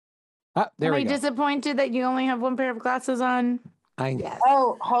There Am we I go. disappointed that you only have one pair of glasses on? Yes.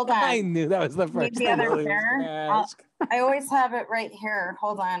 Oh, hold on. I knew that was the Need first the thing other Lily was pair? gonna ask. I always have it right here.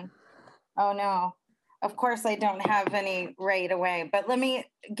 Hold on. Oh no. Of course I don't have any right away, but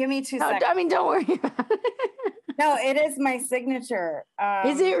give me 2 No, seconds. I mean, don't worry about it. No, it is my signature.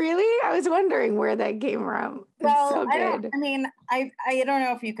 Is it really? I was wondering where that came from. Well, It's so good. I don't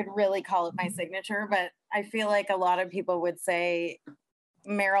know if you could really call it my signature, but I feel like a lot of people would say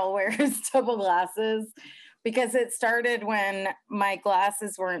Meryl wears double glasses because it started when my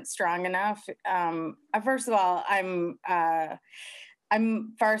glasses weren't strong enough. First of all, I'm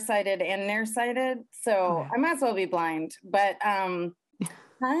farsighted and nearsighted, so I might as well be blind. But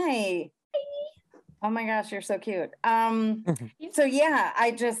hi. Oh my gosh, you're so cute. So yeah,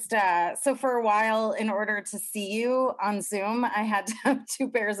 I just so for a while, in order to see you on Zoom, I had to have 2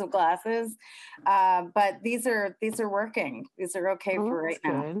 pairs of glasses. But these are working. These are okay for right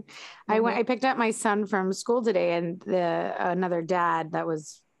now. Good. I picked up my son from school today, and another dad that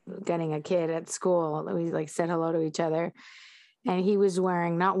was getting a kid at school. We like said hello to each other, and he was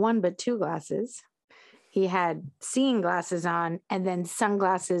wearing not one but 2 glasses. He had seeing glasses on, and then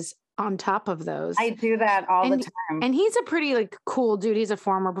sunglasses on top of those. I do that all the time. And he's a pretty like cool dude. He's a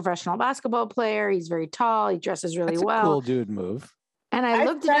former professional basketball player. He's very tall. He dresses really That's well. a cool dude move. And I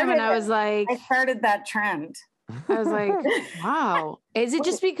looked at him and I was like, I started that trend. I was like, wow. Is it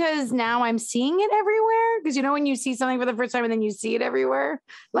just because now I'm seeing it everywhere? Because you know when you see something for the first time and then you see it everywhere?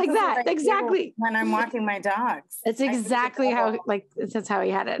 Like that. Exactly. When I'm walking my dogs. That's exactly how that's how he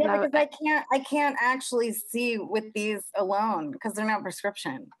had it. Yeah, because I can't actually see with these alone because they're not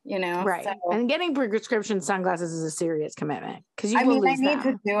prescription, you know? Right. So, and getting prescription sunglasses is a serious commitment. Because I need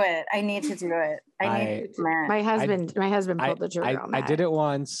to do it. I need to do it. My husband pulled the trigger on that. I did it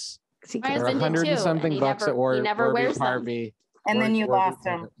once. My husband did too. $100-something at Warby Barbie. And then you lost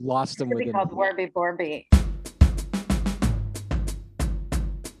him. Lost him within. Called Warby Barbie.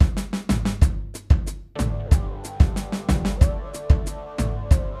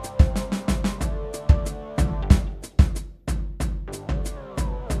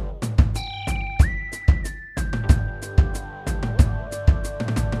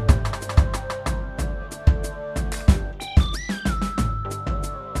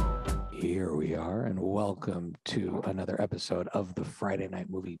 Welcome to another episode of the Friday Night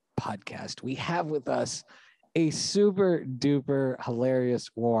Movie Podcast. We have with us a super duper hilarious,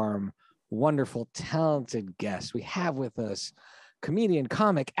 warm, wonderful, talented guest. We have with us comedian,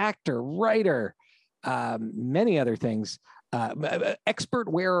 comic, actor, writer, many other things, expert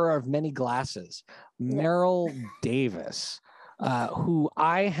wearer of many glasses, Meryl Davis, who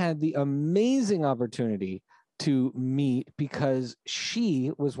I had the amazing opportunity to meet because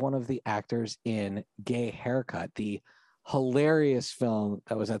she was one of the actors in Gay Haircut, the hilarious film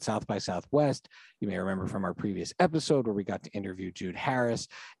that was at South by Southwest. You may remember from our previous episode where we got to interview Jude Harris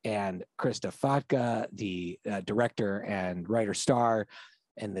and Krista Fatka, the director and writer star,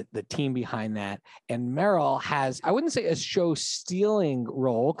 and the team behind that. And Meryl has, I wouldn't say a show stealing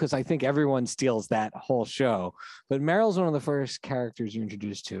role, because I think everyone steals that whole show, but Meryl's one of the first characters you're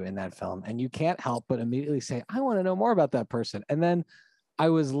introduced to in that film. And you can't help but immediately say, I want to know more about that person. And then I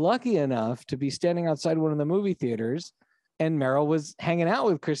was lucky enough to be standing outside one of the movie theaters, and Meryl was hanging out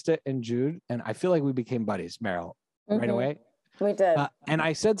with Krista and Jude. And I feel like we became buddies, Meryl, right away. We did. And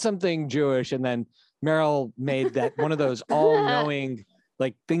I said something Jewish, and then Meryl made that one of those all-knowing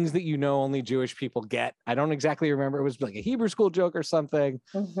like things that, you know, only Jewish people get. I don't exactly remember. It was like a Hebrew school joke or something.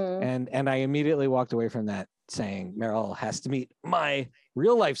 And I immediately walked away from that saying Meryl has to meet my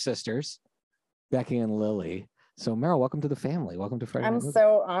real life sisters, Becky and Lily. So Meryl, welcome to the family. Welcome to Friday. I'm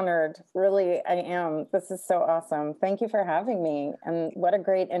so honored. Really, I am. This is so awesome. Thank you for having me. And what a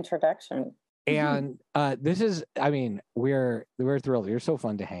great introduction. And this is, I mean, we're thrilled. You're so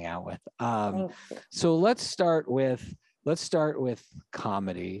fun to hang out with. So let's start with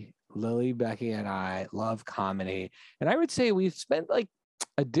comedy. Lily, Becky, and I love comedy. And I would say we've spent like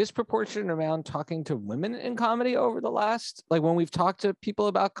a disproportionate amount talking to women in comedy over the last, like when we've talked to people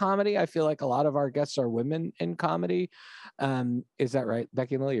about comedy, I feel like a lot of our guests are women in comedy. Is that right?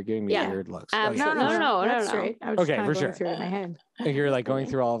 Becky and Lily, you're giving me weird looks. No. That's straight. I was okay, for sure. Through it in my head. You're like going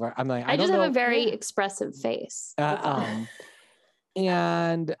through all of our, I'm like, I just have a very expressive face.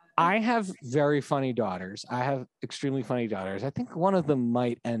 And I have very funny daughters. I have extremely funny daughters. I think one of them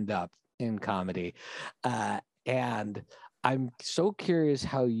might end up in comedy. And I'm so curious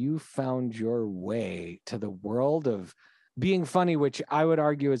how you found your way to the world of being funny, which I would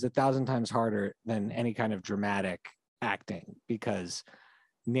argue is 1,000 times harder than any kind of dramatic acting, because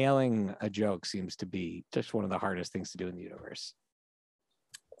nailing a joke seems to be just one of the hardest things to do in the universe.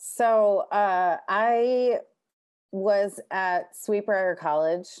 So I was at Sweetbriar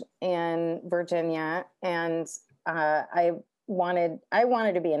College in Virginia, and I wanted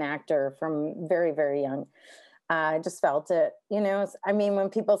to be an actor from very, very young. I just felt it, I mean, when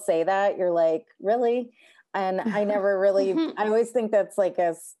people say that, you're like, really? And I never really, I always think that's like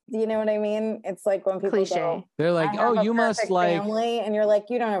you know what I mean? It's like when people go, they're like, oh, you must like family. And you're like,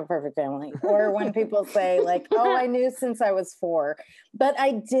 you don't have a perfect family. Or when people say like, oh, I knew since I was 4, but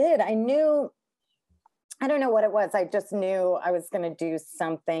I knew, I don't know what it was. I just knew I was going to do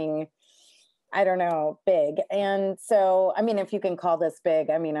something, I don't know, big. And so, I mean, if you can call this big,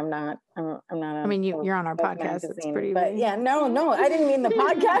 I mean, I'm not. I mean, you're on our podcast. It's pretty but big. yeah, no, I didn't mean the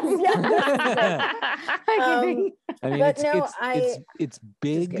podcast. Yeah. I mean, it's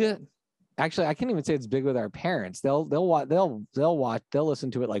big. Actually, I can't even say it's big with our parents. They'll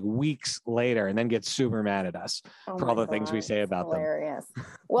listen to it like weeks later and then get super mad at us for all the things we say about hilarious. Them.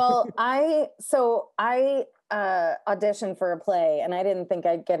 Well, I auditioned for a play, and I didn't think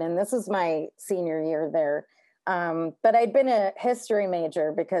I'd get in. This was my senior year there. But I'd been a history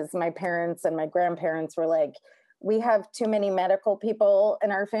major because my parents and my grandparents were like, we have too many medical people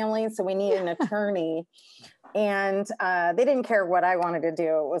in our family, so we need an attorney. And they didn't care what I wanted to do.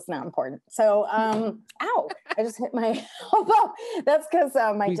 It was not important. So, ow, I just hit my elbow. That's because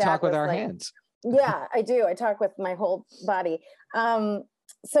my dad talk with was our like, hands. Yeah, I do. I talk with my whole body.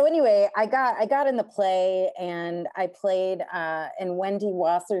 So anyway, I got in the play, and I played in Wendy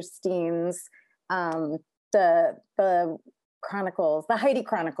Wasserstein's the Chronicles, the Heidi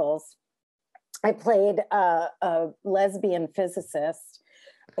Chronicles. I played a lesbian physicist.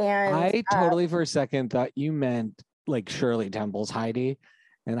 And I totally for a second thought you meant like Shirley Temple's Heidi,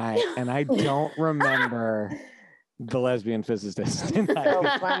 and I don't remember the lesbian physicist. So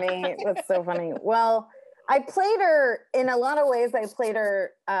funny. That's so funny. Well, I played her in a lot of ways. I played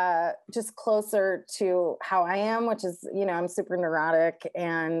her just closer to how I am, which is, I'm super neurotic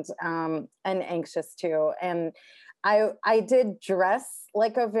and anxious too. And I did dress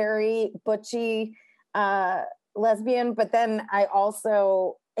like a very butchy lesbian, but then I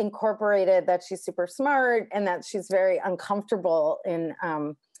also incorporated that she's super smart and that she's very uncomfortable in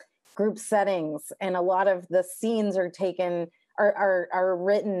group settings. And a lot of the scenes are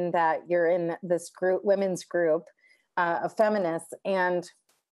written that you're in this group, women's group of feminists, and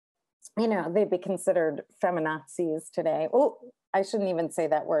they'd be considered feminazis today. Oh, I shouldn't even say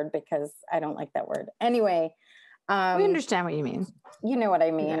that word because I don't like that word. Anyway, we understand what you mean. You know what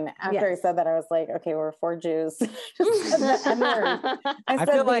I mean. Yeah. After I said that, I was like, okay, we're 4 Jews. I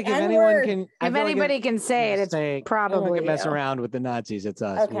feel like if anyone can, if anybody can say it, it's probably can mess around with the Nazis. It's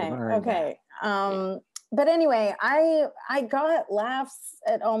us. Okay. But anyway, I got laughs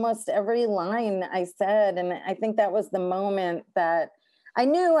at almost every line I said, and I think that was the moment that I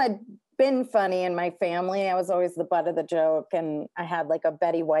knew I'd been funny in my family. I was always the butt of the joke, and I had like a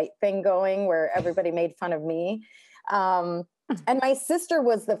Betty White thing going where everybody made fun of me. And my sister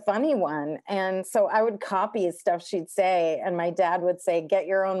was the funny one. And so I would copy stuff she'd say, and my dad would say, get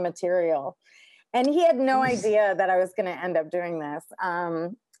your own material. And he had no idea that I was going to end up doing this.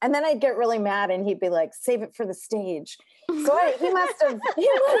 And then I'd get really mad, and he'd be like, save it for the stage. So he must have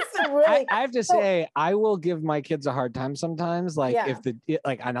really. I have to say, I will give my kids a hard time sometimes. Like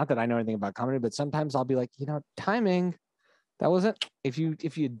not that I know anything about comedy, but sometimes I'll be like, timing, that wasn't, if you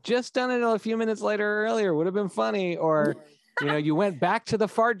just done it a few minutes later or earlier, would have been funny. Or, you went back to the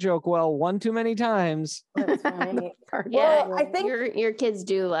fart joke. Well, one too many times. That's funny. Yeah, well, I think your kids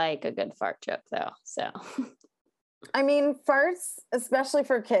do like a good fart joke though. So. I mean, farts, especially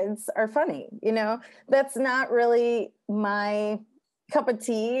for kids, are funny. That's not really my cup of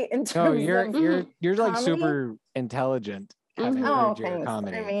tea in terms of you're like comedy. super intelligent. Having heard your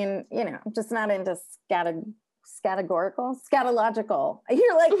comedy. I mean, I'm just not into scatological.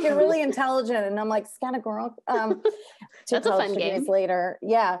 You're really intelligent, and I'm like scatagorical. That's a fun game. Later,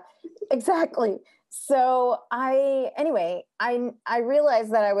 yeah, exactly. So I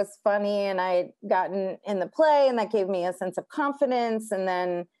realized that I was funny, and I'd gotten in the play, and that gave me a sense of confidence. And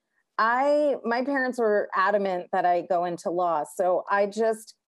then my parents were adamant that I go into law. So I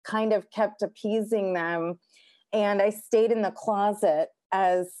just kind of kept appeasing them. And I stayed in the closet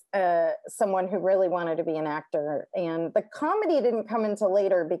as someone who really wanted to be an actor. And the comedy didn't come until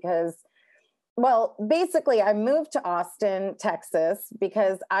later because, well, basically I moved to Austin, Texas,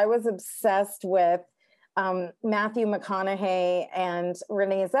 because I was obsessed with Matthew McConaughey and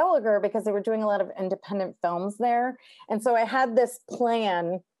Renee Zellweger because they were doing a lot of independent films there. And so I had this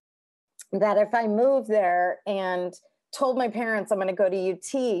plan that if I moved there and told my parents I'm going to go to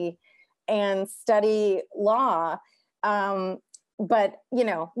UT and study law, but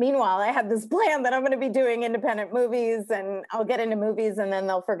meanwhile, I had this plan that I'm going to be doing independent movies, and I'll get into movies and then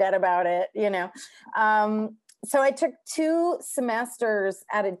they'll forget about it, So I took 2 semesters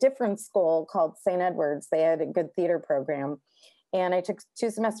at a different school called St. Edward's. They had a good theater program. And I took 2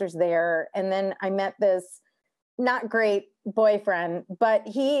 semesters there. And then I met this not great boyfriend, but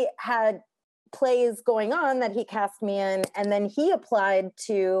he had plays going on that he cast me in. And then he applied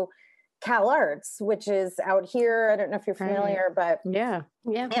to Cal Arts, which is out here. I don't know if you're familiar, but yeah,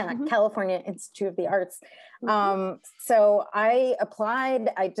 mm-hmm. California Institute of the Arts. Mm-hmm. So I applied.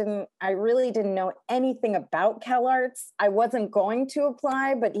 I really didn't know anything about Cal Arts. I wasn't going to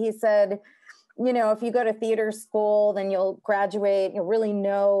apply, but he said, if you go to theater school, then you'll graduate, you'll really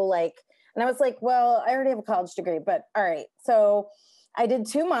know, and I was like, well, I already have a college degree, but all right. So I did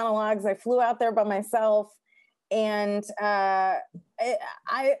 2 monologues. I flew out there by myself. And I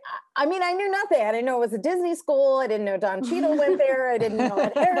knew nothing. I didn't know it was a Disney school. I didn't know Don Cheadle went there. I didn't know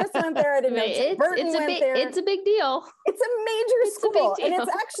Ed Harris went there. I didn't know Tim Burton went there. It's a big deal. It's a major school. And it's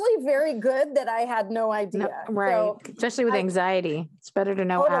actually very good that I had no idea. Right. So especially with anxiety. It's better to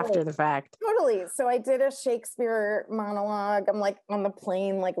know after the fact. Totally. So I did a Shakespeare monologue. I'm on the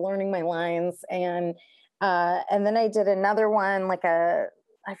plane, learning my lines. And then I did another one,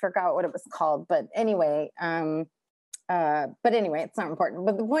 I forgot what it was called, but anyway, it's not important.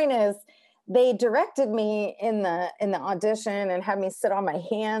 But the point is, they directed me in the audition and had me sit on my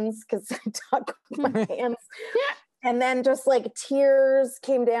hands because I talk with my hands. And then just tears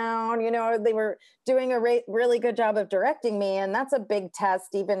came down, they were doing a really good job of directing me. And that's a big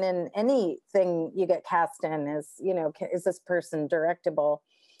test, even in anything you get cast in, is this person directable?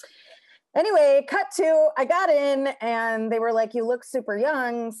 Anyway, cut to, I got in and they were like, you look super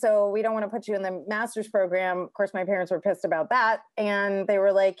young, so we don't want to put you in the master's program. Of course, my parents were pissed about that. And they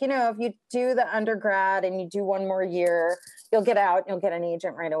were like, if you do the undergrad and you do 1 more year, you'll get out, you'll get an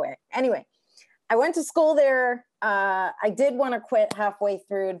agent right away. Anyway, I went to school there. I did want to quit halfway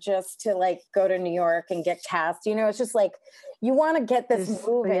through just to go to New York and get cast. It's just you want to get this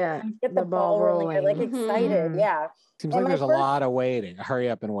moving, get the ball rolling. You're excited. Yeah. Seems like there's a lot of waiting. Hurry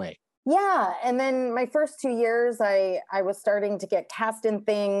up and wait. Yeah. And then my first 2 years, I was starting to get cast in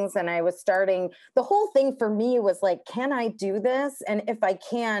things, and the whole thing for me was can I do this? And if I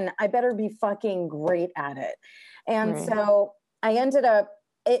can, I better be fucking great at it. And so I ended up,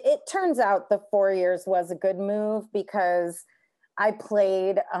 it turns out the 4 years was a good move, because I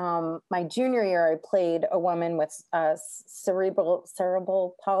played, my junior year, I played a woman with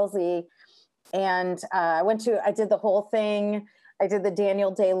cerebral palsy. And I did the whole thing. I did the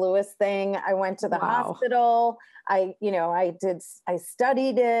Daniel Day-Lewis thing. I went to the hospital. I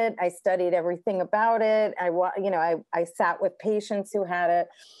studied it. I studied everything about it. I sat with patients who had it.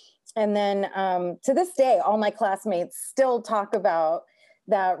 And then to this day, all my classmates still talk about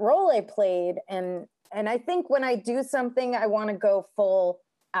that role I played. And I think when I do something, I want to go full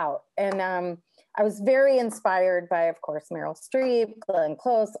out. And I was very inspired by, of course, Meryl Streep, Glenn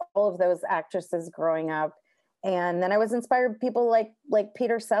Close, all of those actresses growing up. And then I was inspired by people like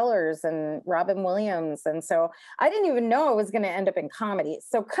Peter Sellers and Robin Williams. And so I didn't even know I was going to end up in comedy.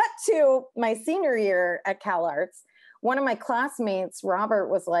 So cut to my senior year at Cal Arts. One of my classmates, Robert,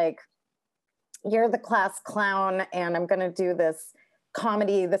 was like, you're the class clown, and I'm going to do this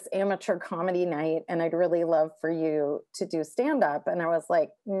amateur comedy night. And I'd really love for you to do stand-up. And I was like,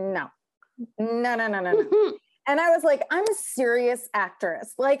 no. And I was like, I'm a serious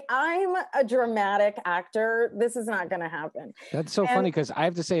actress. I'm a dramatic actor. This is not going to happen. That's so funny, because I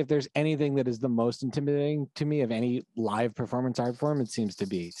have to say, if there's anything that is the most intimidating to me of any live performance art form, it seems to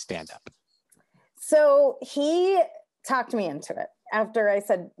be stand-up. So he talked me into it after I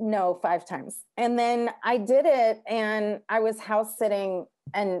said no 5 times. And then I did it, and I was house sitting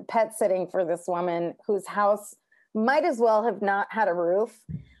and pet sitting for this woman whose house might as well have not had a roof.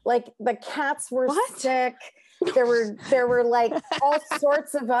 The cats were sick. There were all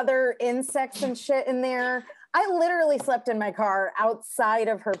sorts of other insects and shit in there. I literally slept in my car outside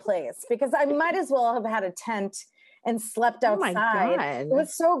of her place, because I might as well have had a tent and slept outside. Oh my God. It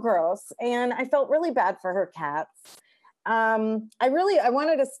was so gross. And I felt really bad for her cats. I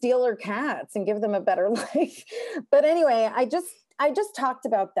wanted to steal her cats and give them a better life. But anyway, I just talked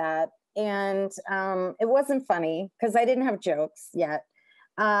about that. And it wasn't funny because I didn't have jokes yet.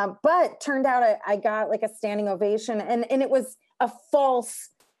 But turned out I got a standing ovation, and it was a false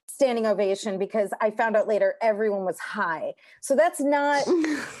standing ovation, because I found out later everyone was high. So that's not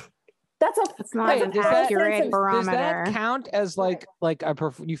an accurate barometer. Does that count as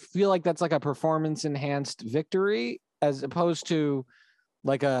you feel like that's a performance enhanced victory, as opposed to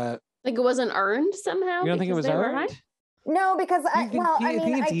it wasn't earned somehow? You don't think it was earned? No, because Do you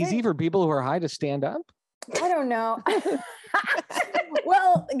think, it's easy for people who are high to stand up? I don't know.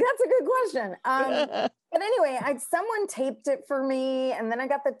 Well, that's a good question. But anyway, someone taped it for me, and then I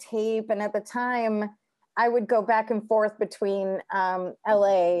got the tape. And at the time, I would go back and forth between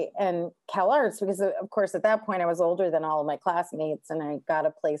LA and Cal Arts because, of course, at that point I was older than all of my classmates, and I got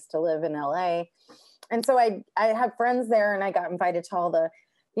a place to live in LA. And so I had friends there, and I got invited to all the,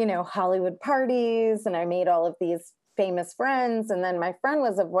 Hollywood parties, and I made all of these famous friends. And then my friend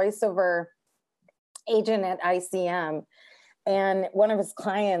was a voiceover agent at ICM. And one of his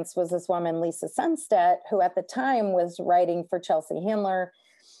clients was this woman, Lisa Sunstedt, who at the time was writing for Chelsea Handler.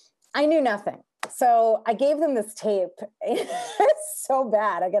 I knew nothing. So I gave them this tape. It's so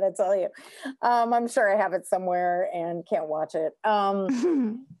bad, I got to tell you. I'm sure I have it somewhere and can't watch it.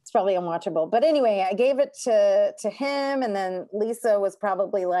 It's probably unwatchable. But anyway, I gave it to him. And then Lisa was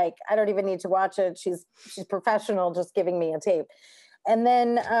probably like, I don't even need to watch it. She's professional, just giving me a tape. And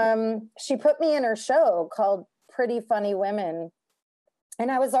then she put me in her show called Pretty Funny Women. And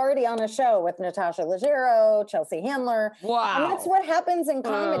I was already on a show with Natasha Leggero, Chelsea Handler. Wow. And that's what happens in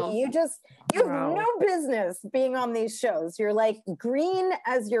comedy. Wow. You have no business being on these shows. You're like green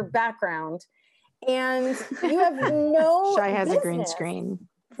as your background. And you have no Shy has business. a green screen.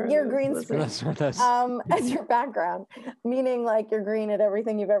 Your green screen as your background, meaning like you're green at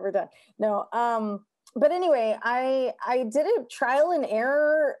everything you've ever done. No, but anyway, I did a trial and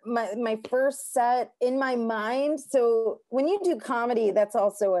error, my first set in my mind. So when you do comedy, that's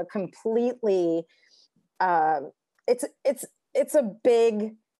also a completely, it's a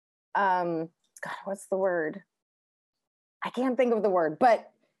big, God, what's the word? I can't think of the word,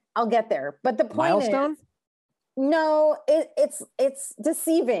 but I'll get there. But the point Milestone? is, no, it's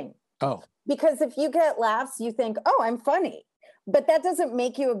deceiving. Oh, because if you get laughs, you think, oh, I'm funny, but that doesn't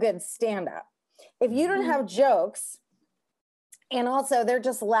make you a good stand-up. If you don't have jokes, and also they're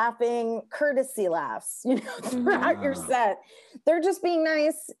just laughing, courtesy laughs, throughout your set, they're just being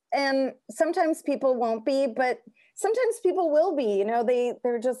nice. And sometimes people won't be, but sometimes people will be,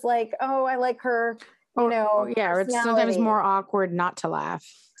 they're just like, oh, I like her, yeah, or it's sometimes more awkward not to laugh.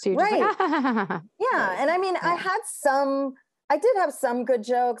 So you're just like, yeah. And I mean, yeah. I did have some good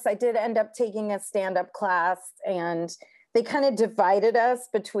jokes. I did end up taking a stand-up class, and they kind of divided us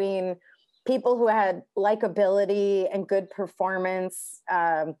between people who had likability and good performance,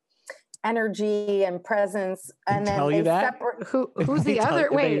 energy and presence. And then tell you that? Who's the other?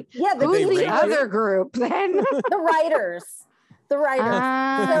 Wait, who's the other group then? The writers. So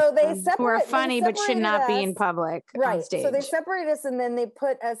they separate. Who are funny but should not be in public, right? On stage. So they separate us, and then they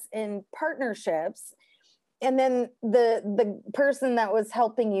put us in partnerships. And then the person that was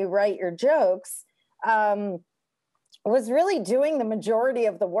helping you write your jokes was really doing the majority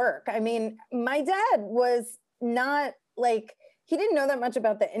of the work. I mean, my dad was not like, he didn't know that much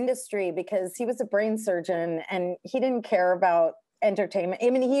about the industry because he was a brain surgeon and he didn't care about entertainment. I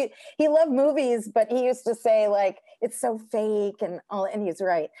mean, he loved movies, but he used to say like, it's so fake and all, and he's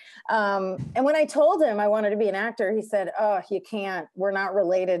right. And when I told him I wanted to be an actor, he said, oh, you can't, we're not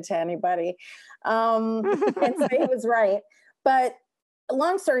related to anybody. And so he was right. But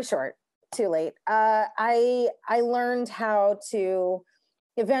long story short, too late. I learned how to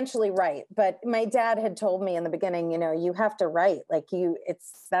eventually write, but my dad had told me in the beginning, you have to write, like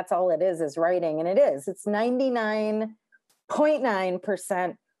that's all it is writing. And it is, it's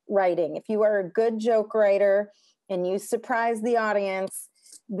 99.9% writing. If you are a good joke writer and you surprise the audience,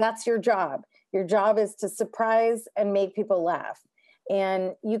 that's your job. Your job is to surprise and make people laugh.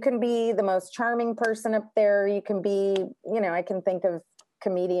 And you can be the most charming person up there. You can be, I can think of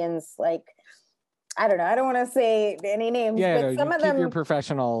comedians like, I don't know, I don't want to say any names, but some of them, your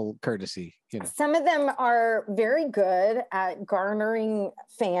professional courtesy, some of them are very good at garnering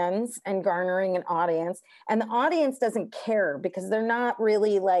fans and garnering an audience, and the audience doesn't care because they're not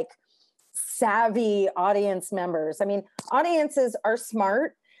really like savvy audience members. I mean, audiences are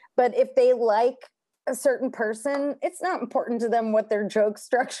smart, but if they like a certain person, it's not important to them what their joke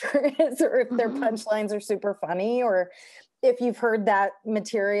structure is, or if their punchlines are super funny, or if you've heard that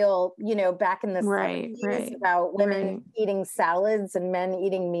material, back in the 70s about women eating salads and men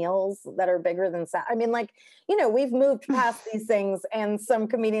eating meals that are bigger than salad. I mean, we've moved past these things, and some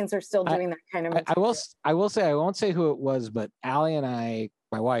comedians are still doing that kind of material. I will say, I won't say who it was, but Allie and I,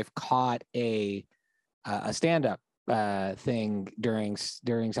 my wife, caught a stand-up thing during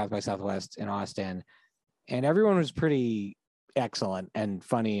South by Southwest in Austin, and everyone was pretty excellent and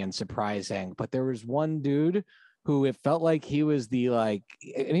funny and surprising, but there was one dude who it felt like he was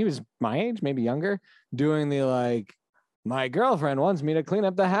and he was my age, maybe younger, doing the my girlfriend wants me to clean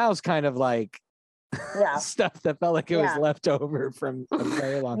up the house kind of stuff that felt like it was left over from a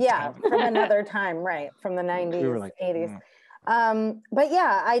very long time. From another time, right? From the 90s, We were like, 80s. But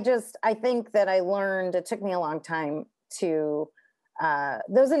yeah, I think that I learned, it took me a long time to,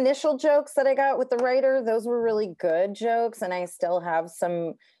 those initial jokes that I got with the writer, those were really good jokes. And I still have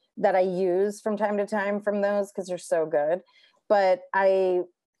some that I use from time to time from those because they're so good. But I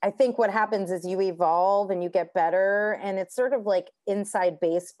think what happens is you evolve and you get better, and it's sort of like inside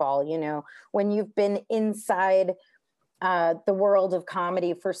baseball, you know, when you've been inside the world of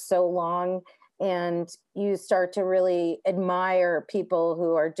comedy for so long, and you start to really admire people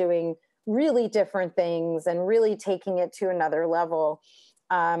who are doing really different things and really taking it to another level.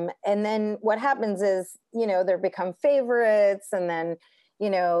 And then what happens is, you know, they become favorites, and then you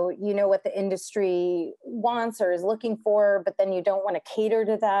know what the industry wants or is looking for, but then you don't want to cater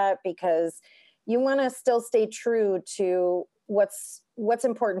to that because you want to still stay true to what's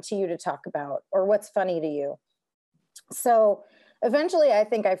important to you to talk about or what's funny to you. So eventually I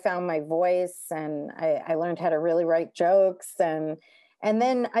think I found my voice, and I learned how to really write jokes. And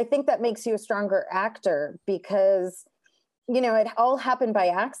then I think that makes you a stronger actor because, you know, it all happened by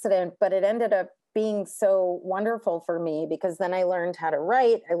accident, but it ended up being so wonderful for me because then I learned how to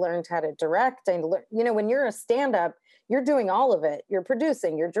write, I learned how to direct. And, you know, when you're a stand-up, you're doing all of it. You're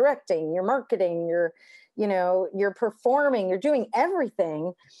producing, you're directing, you're marketing, you're performing, you're doing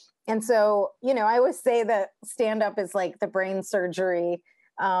everything. And so, you know, I always say that stand-up is like the brain surgery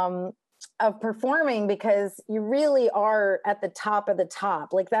of performing because you really are at the top of the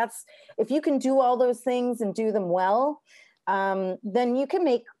top. Like that's, if you can do all those things and do them well, then you can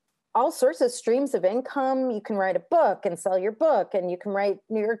make all sorts of streams of income. You can write a book and sell your book, and you can write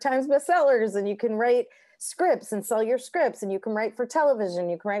New York Times bestsellers, and you can write scripts and sell your scripts, and you can write for television,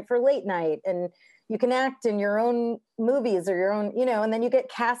 you can write for late night, and you can act in your own movies or your own, you know, and then you get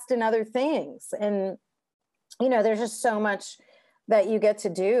cast in other things. And, you know, there's just so much that you get to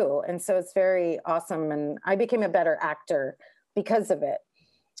do. And so it's very awesome. And I became a better actor because of it.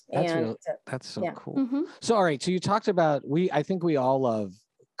 That's so cool. Mm-hmm. So, all right. So you talked about, I think we all love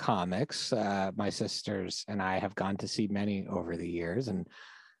comics. My sisters and I have gone to see many over the years, and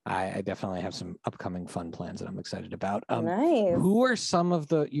I definitely have some upcoming fun plans that I'm excited about. Nice. Who are some of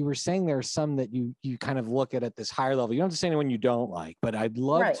you were saying there are some that you kind of look at this higher level. You don't have to say anyone you don't like, but I'd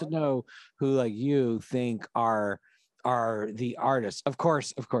love to know who like you think are the artists. Of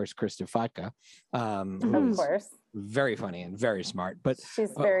course, Krista Fatka, of course, very funny and very smart, but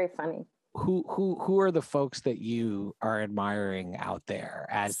she's very funny. Who are the folks that you are admiring out there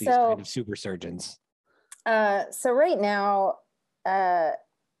as these kind of super surgeons? So right now, I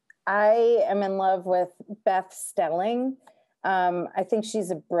am in love with Beth Stelling. I think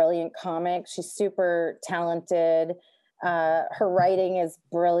she's a brilliant comic. She's super talented. Her writing is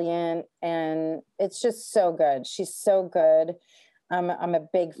brilliant, and it's just so good. She's so good. I'm a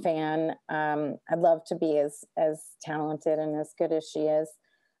big fan. I'd love to be as talented and as good as she is.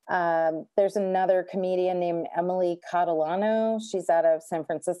 There's another comedian named Emily Catalano. She's out of San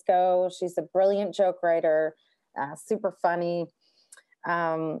Francisco. She's a brilliant joke writer, super funny.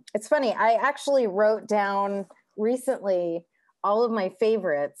 It's funny. I actually wrote down recently all of my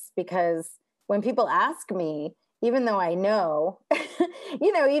favorites because when people ask me, even though I know,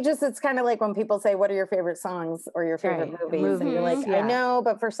 you know, it's kind of like when people say, what are your favorite songs or your favorite movies? And you're like, I know,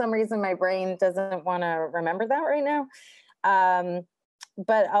 but for some reason my brain doesn't want to remember that right now.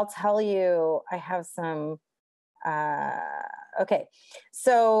 But I'll tell you, I have some, okay.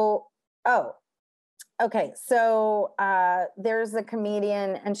 So there's a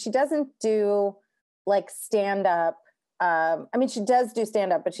comedian, and she doesn't do like stand-up. I mean, she does do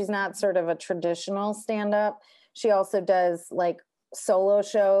stand-up, but she's not sort of a traditional stand-up. She also does like solo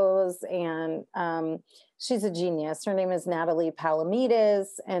shows, and she's a genius. Her name is Natalie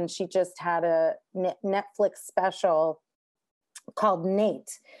Palamides, and she just had a Netflix special called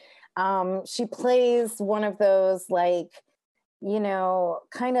Nate. She plays one of those like, you know,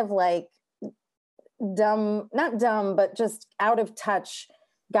 kind of like not dumb, but just out of touch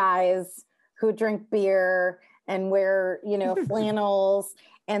guys who drink beer and wear, you know, flannels,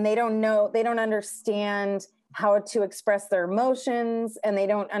 and they don't understand how to express their emotions, and they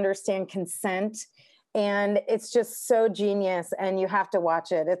don't understand consent. And it's just so genius, and you have to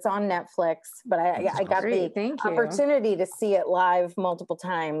watch it. It's on Netflix, but I got the opportunity to see it live multiple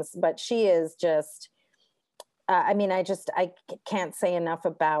times. But she is just, I can't say enough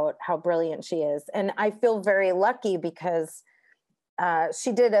about how brilliant she is. And I feel very lucky because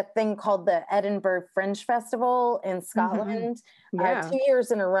she did a thing called the Edinburgh Fringe Festival in Scotland 2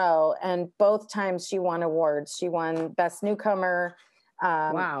 years in a row. And both times she won awards. She won Best Newcomer.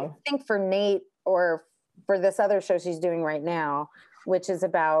 I think for Nate, or for this other show she's doing right now, which is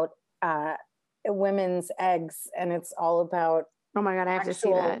about women's eggs, and it's all about Oh my God, I have to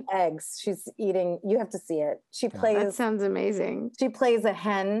see that. eggs. She's eating. You have to see it. She plays. That sounds amazing. She plays a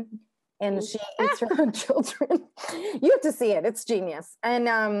hen, and she eats her own children. You have to see it. It's genius.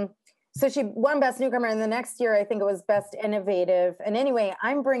 And so she won Best Newcomer, and the next year I think it was Best Innovative. And anyway,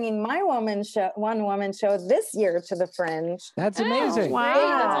 I'm bringing my one woman show this year to the Fringe. That's amazing. Oh, wow,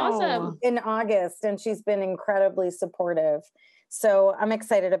 that's awesome. In August, and she's been incredibly supportive. So I'm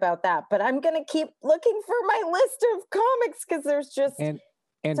excited about that. But I'm going to keep looking for my list of comics because there's just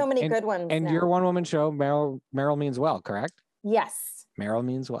so many good ones. And now. your one woman show, Meryl Means Well, correct? Yes. Meryl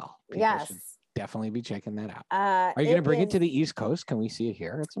Means Well. People Yes. should definitely be checking that out. Are you going to bring it to the East Coast? Can we see it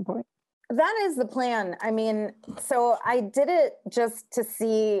here at some point? That is the plan. I mean, so I did it just to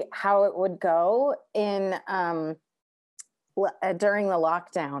see how it would go in during the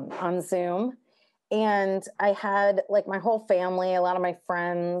lockdown on Zoom. And I had like my whole family, a lot of my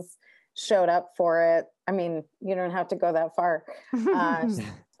friends showed up for it. I mean, you don't have to go that far. Just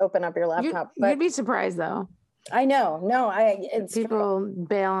open up your laptop. You'd be surprised though. I know. No, it's people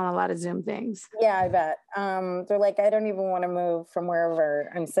bail on a lot of Zoom things. Yeah, I bet. They're like, I don't even want to move from wherever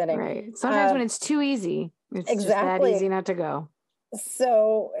I'm sitting. Right. Sometimes when it's too easy, it's just that easy not to go.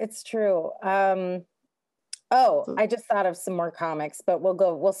 So it's true. I just thought of some more comics, but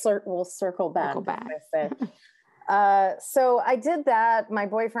we'll circle back. So I did that. My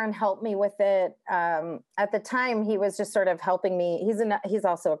boyfriend helped me with it. At the time, he was just sort of helping me. He's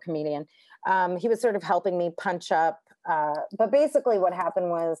also a comedian. He was sort of helping me punch up. But basically what happened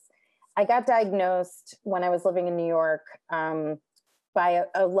was I got diagnosed when I was living in New York by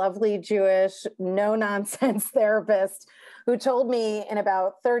a lovely Jewish, no nonsense therapist who told me in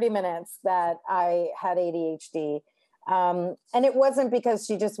about 30 minutes that I had ADHD. And it wasn't because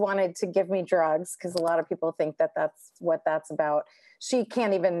she just wanted to give me drugs, because a lot of people think that that's what that's about. She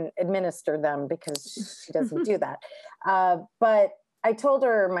can't even administer them because she doesn't do that. But I told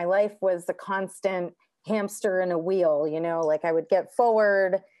her my life was a constant hamster in a wheel, like I would get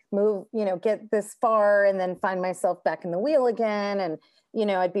forward, move, get this far and then find myself back in the wheel again. And,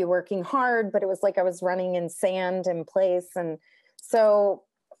 I'd be working hard, but it was like I was running in sand in place. And so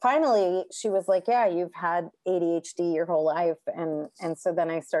finally she was like, yeah, you've had ADHD your whole life. And so then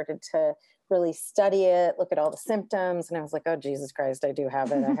I started to really study it, look at all the symptoms. And I was like, oh, Jesus Christ, I do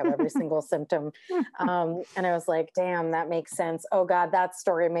have it. I have every single symptom. And I was like, damn, that makes sense. Oh God, that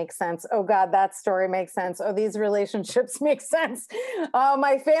story makes sense. Oh God, that story makes sense. Oh, these relationships make sense.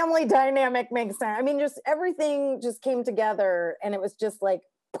 My family dynamic makes sense. I mean, just everything just came together and it was just like,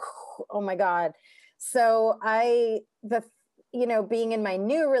 oh my God. So being in my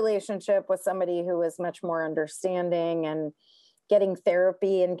new relationship with somebody who was much more understanding and getting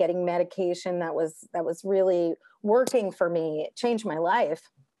therapy and getting medication that was really working for me, it changed my life.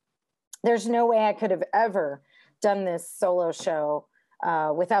 There's no way I could have ever done this solo show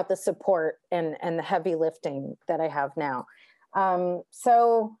without the support and the heavy lifting that I have now.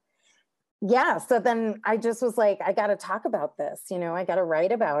 So then I just was like, I got to talk about this, I got to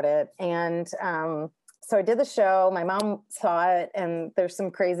write about it. And so I did the show. My mom saw it, and there's some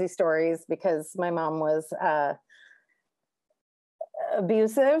crazy stories because my mom was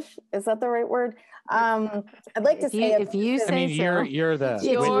abusive. Is that the right word? I'd like to say if you say, I mean, so. You're the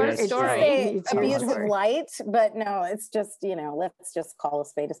your story. It's abusive light, but no, it's just, let's just call a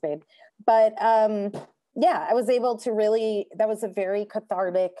spade a spade. But I was able to really, that was a very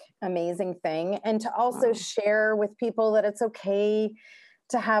cathartic, amazing thing. And to also share with people that it's okay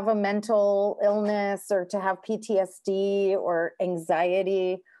to have a mental illness or to have PTSD or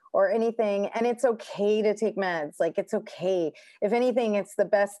anxiety or anything. And it's okay to take meds. Like, it's okay. If anything, it's the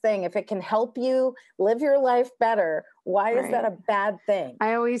best thing. If it can help you live your life better, why is that a bad thing?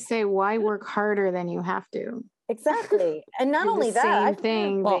 I always say, why work harder than you have to? Exactly. And not only that, same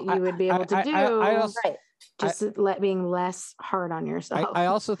thing that you would be able to do. Just being less hard on yourself. I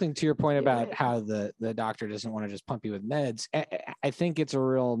also think, to your point about how the doctor doesn't want to just pump you with meds, I think it's a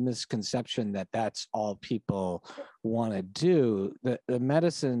real misconception that that's all people want to do. The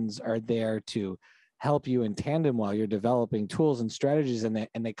medicines are there to help you in tandem while you're developing tools and strategies, and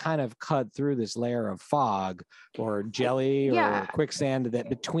they kind of cut through this layer of fog or jelly or quicksand that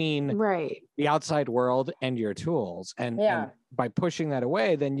between the outside world and your tools. And by pushing that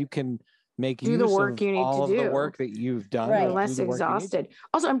away, then you can make do the work you need all to of do. The work that you've done. You're less exhausted.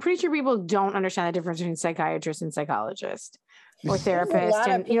 Also, I'm pretty sure people don't understand the difference between psychiatrist and psychologist. or therapist.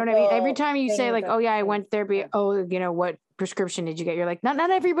 And you know what I mean? Every time you say like, oh yeah, I went therapy. Oh, you know, what prescription did you get? You're like, not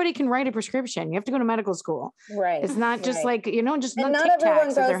everybody can write a prescription. You have to go to medical school. Right. It's not just like, you know, just and not everyone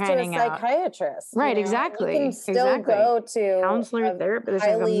goes they're to handing a psychiatrist. Right. You know? Exactly. You can still go to counselor, therapist.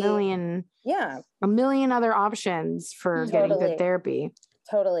 There's like a million other options for getting good therapy.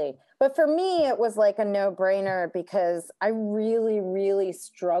 Totally. But for me, it was like a no-brainer because I really, really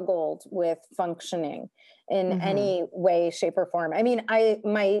struggled with functioning in any way, shape, or form. I mean,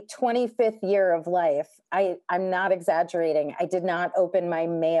 my 25th year of life, I'm not exaggerating. I did not open my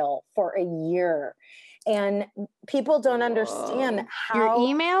mail for a year. And people don't understand how... Your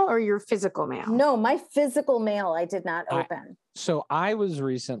email or your physical mail? No, my physical mail I did not open. So I was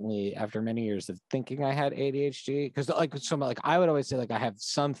recently, after many years of thinking I had ADHD, because like I would always say like I have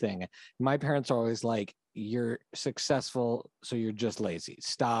something. My parents are always like, you're successful, so you're just lazy.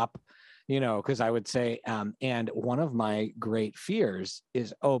 Stop. You know, because I would say, and one of my great fears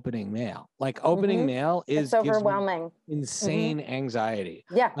is opening mail. Like opening mail is overwhelming, insane anxiety.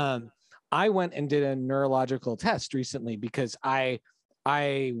 Yeah. I went and did a neurological test recently because I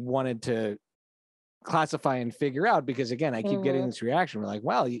wanted to classify and figure out, because again, I keep getting this reaction. We're like,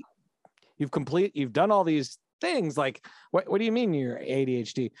 well, you've done all these things. Like, what do you mean you're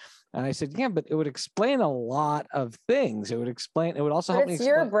ADHD? And I said, yeah, but it would explain a lot of things. It would also help me explain. It's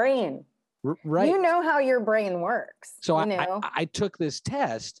your brain. Right. You know how your brain works. So I took this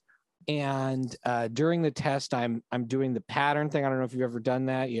test, and during the test, I'm doing the pattern thing. I don't know if you've ever done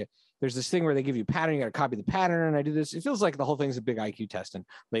that. There's this thing where they give you a pattern. You got to copy the pattern. And I do this. It feels like the whole thing's a big IQ test, and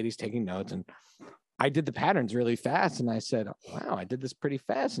ladies taking notes. And I did the patterns really fast. And I said, wow, I did this pretty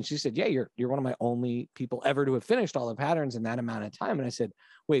fast. And she said, yeah, you're one of my only people ever to have finished all the patterns in that amount of time. And I said,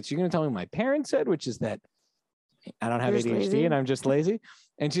 wait, so you're going to tell me what my parents said, which is that I don't have ADHD and I'm just lazy?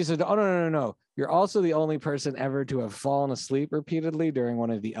 And she said, oh, no. You're also the only person ever to have fallen asleep repeatedly during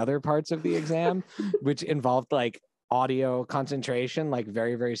one of the other parts of the exam, which involved like audio concentration, like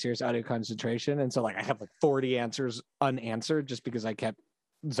very, very serious audio concentration. And so like I have like 40 answers unanswered just because I kept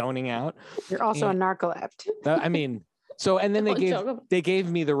zoning out. You're also a narcoleptic. I mean, so, and then they gave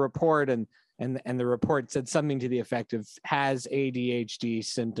me the report, and the report said something to the effect of has ADHD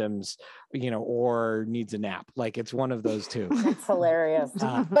symptoms, you know, or needs a nap. Like it's one of those two. That's hilarious.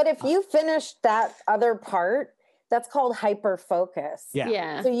 But if you finished that other part, that's called hyper focus.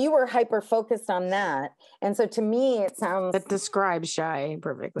 Yeah. So you were hyper focused on that. And so to me, it sounds... That describes Shy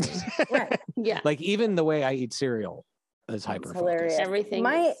perfectly. Right. Yeah. Like even the way I eat cereal is hyper focused. Everything.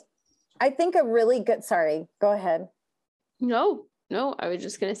 I think a really good... Sorry, go ahead. No, I was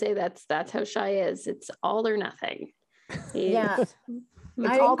just going to say that's how Shy is. It's all or nothing. Yeah.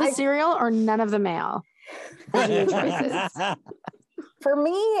 It's all the cereal or none of the mail. For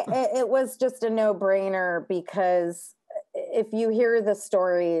me, it was just a no-brainer because if you hear the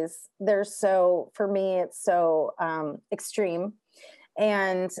stories, it's so extreme.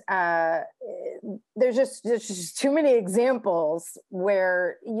 And there's just too many examples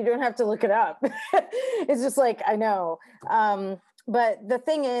where you don't have to look it up. It's just like, I know. But the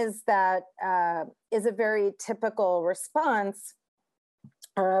thing is that is a very typical response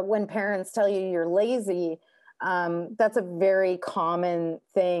when parents tell you you're lazy. That's a very common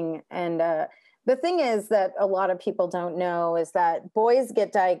thing. And the thing is that a lot of people don't know is that boys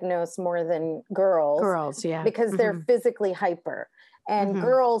get diagnosed more than girls. Yeah. Because they're physically hyper. And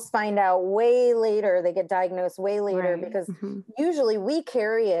girls find out way later, they get diagnosed way later because usually we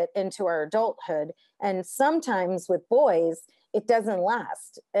carry it into our adulthood. And sometimes with boys, it doesn't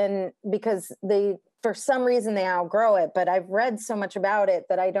last. And because for some reason they outgrow it, but I've read so much about it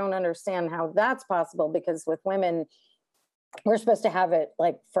that I don't understand how that's possible, because with women, we're supposed to have it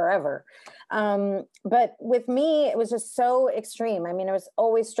like forever. But with me, it was just so extreme. I mean, I was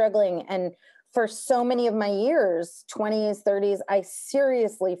always struggling. And for so many of my years, 20s, 30s, I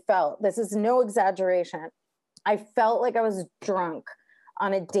seriously felt, this is no exaggeration, I felt like I was drunk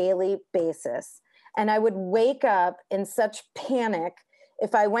on a daily basis. And I would wake up in such panic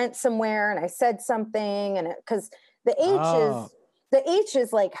if I went somewhere and I said something, and because the H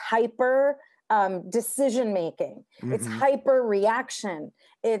is like hyper decision making. It's hyper reaction.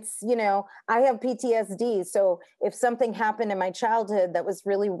 It's, you know, I have PTSD. So if something happened in my childhood that was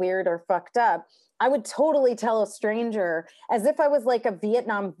really weird or fucked up, I would totally tell a stranger as if I was like a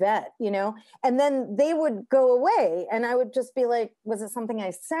Vietnam vet, you know, and then they would go away and I would just be like, was it something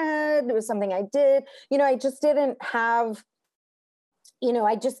I said? It was something I did. You know, I just didn't have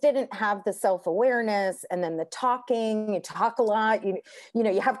I just didn't have the self-awareness, and then the talking. You talk a lot. You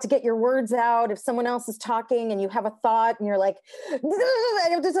have to get your words out. If someone else is talking and you have a thought and you're like, I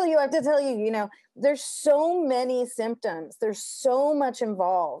have to tell you, there's so many symptoms. There's so much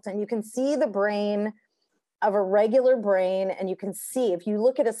involved, and you can see the brain of a regular brain. And you can see, if you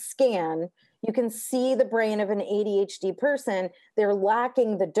look at a scan, you can see the brain of an ADHD person. They're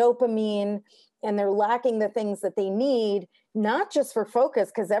lacking the dopamine, and they're lacking the things that they need, not just for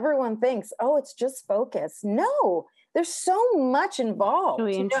focus, because everyone thinks, oh, it's just focus. No, there's so much involved.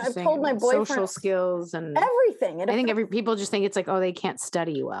 Really interesting. I've told my boyfriend social skills and everything. I think people just think it's like, oh, they can't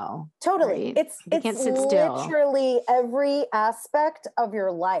study well. Totally. Right? They can't sit still. Literally every aspect of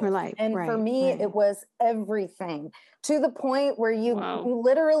your life. And right, for me, it was everything, to the point where you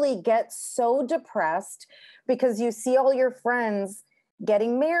literally get so depressed because you see all your friends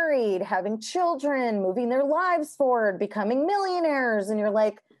getting married, having children, moving their lives forward, becoming millionaires. And you're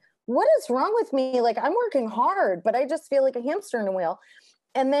like, what is wrong with me? Like, I'm working hard, but I just feel like a hamster in a wheel.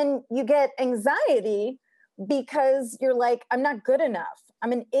 And then you get anxiety because you're like, I'm not good enough.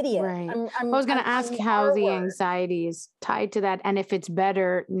 I'm an idiot. Right. I was going to ask how the anxiety is tied to that, and if it's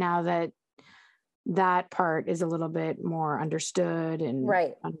better now that that part is a little bit more understood. And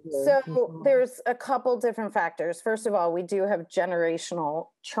right. So there's a couple different factors. First of all, we do have generational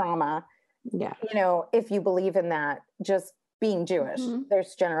trauma. Yeah. If you believe in that, just being Jewish,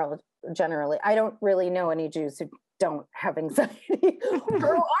 there's generally, I don't really know any Jews who don't have anxiety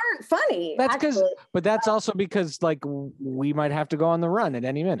or aren't funny. But that's also because like we might have to go on the run at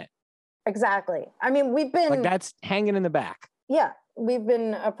any minute. Exactly. I mean, we've been like, that's hanging in the back. Yeah. We've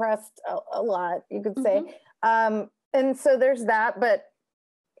been oppressed a lot, you could say. And so there's that, but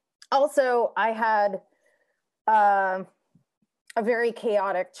also I had a very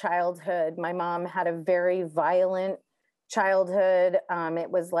chaotic childhood. My mom had a very violent childhood.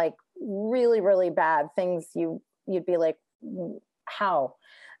 It was like really, really bad things. You'd be like, how?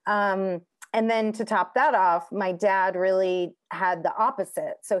 And then to top that off, my dad really had the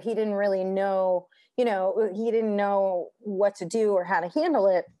opposite. So he didn't really know, he didn't know what to do or how to handle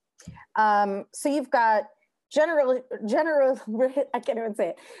it. So you've got general, I can't even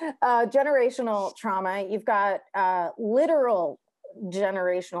say it, generational trauma. You've got literal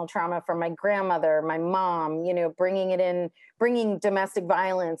generational trauma from my grandmother, my mom, bringing domestic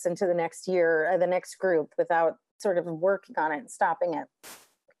violence into the next year, the next group, without sort of working on it and stopping it.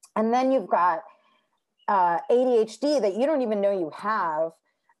 And then you've got ADHD that you don't even know you have.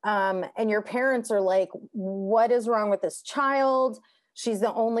 And your parents are like, what is wrong with this child? She's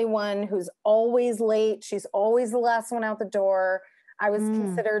the only one who's always late. She's always the last one out the door. I was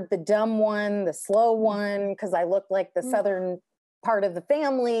considered the dumb one, the slow one, because I looked like the southern part of the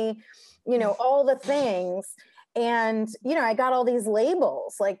family, all the things. And, I got all these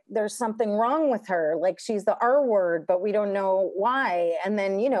labels, like there's something wrong with her. Like she's the R word, but we don't know why. And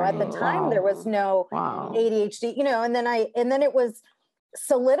then, at the time there was no ADHD, and then it was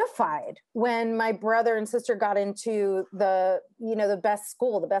solidified when my brother and sister got into the best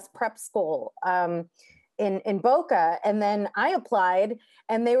school, the best prep school, in Boca. And then I applied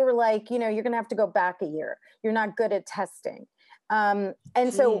and they were like, you're going to have to go back a year. You're not good at testing.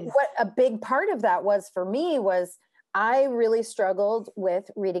 So what a big part of that was for me was I really struggled with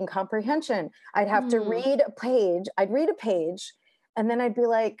reading comprehension. I'd have to read a page. I'd read a page and then I'd be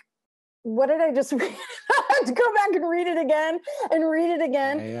like, what did I just read? I had to go back and read it again and read it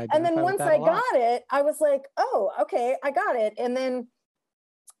again. And then once I got it, I was like, oh, okay, I got it. And then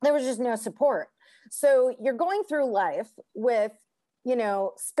there was just no support. So you're going through life with,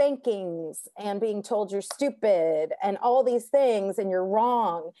 spankings and being told you're stupid and all these things and you're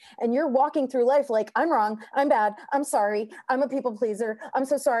wrong. And you're walking through life like, I'm wrong, I'm bad, I'm sorry, I'm a people pleaser, I'm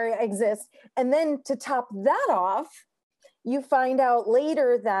so sorry I exist. And then to top that off, you find out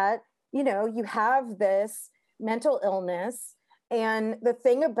later that, you have this mental illness. And the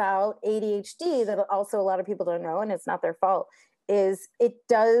thing about ADHD that also a lot of people don't know, and it's not their fault, is it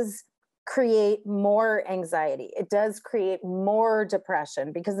does create more anxiety. It does create more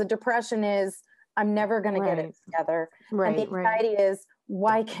depression, because the depression is, I'm never going to get it together. And the anxiety is,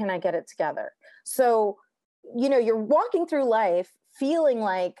 why can't I get it together? So, you're walking through life feeling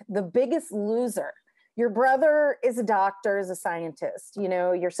like the biggest loser. Your brother is a doctor, is a scientist,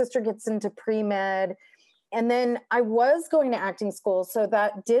 your sister gets into pre-med. And then I was going to acting school. So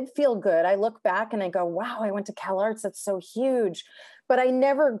that did feel good. I look back and I go, wow, I went to CalArts. That's so huge. But I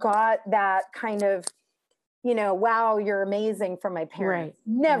never got that kind of, wow, you're amazing from my parents.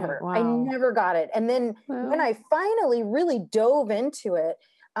 Right. Never. Wow. I never got it. And then when I finally really dove into it,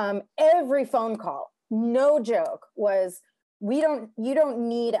 every phone call, no joke, was, you don't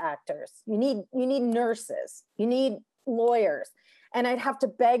need actors. You need nurses, you need lawyers. And I'd have to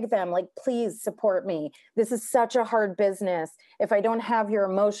beg them, like, please support me. This is such a hard business. If I don't have your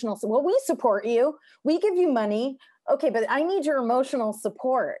emotional, well, we support you. We give you money. Okay, but I need your emotional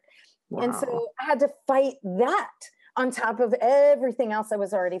support. Wow. And so I had to fight that on top of everything else I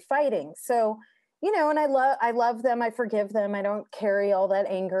was already fighting. So, you know, and I love them. I forgive them. I don't carry all that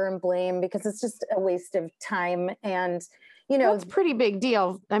anger and blame because it's just a waste of time. And, you know, it's a pretty big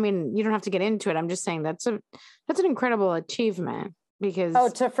deal. I mean, you don't have to get into it. I'm just saying that's an incredible achievement.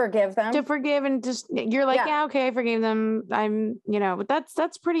 Because to forgive them, and just you're like, yeah, okay, I forgave them. I'm, you know, but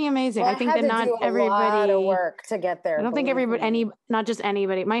that's pretty amazing. Well, I think that not everybody lot of work to get there. I don't think everybody, not just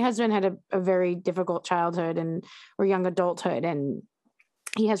anybody. My husband had a very difficult childhood or young adulthood, and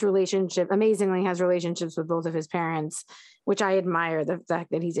he has amazingly has relationships with both of his parents, which I admire the fact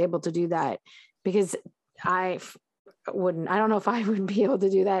that he's able to do that, because I don't know if I would be able to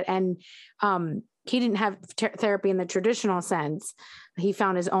do that. And, he didn't have therapy in the traditional sense. He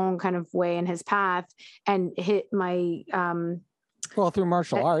found his own kind of way in his path and hit my, through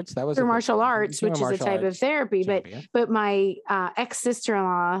martial arts, that was through martial arts, which is a type of therapy. But my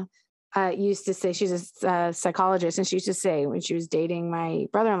ex-sister-in-law used to say, she's a psychologist, and she used to say when she was dating my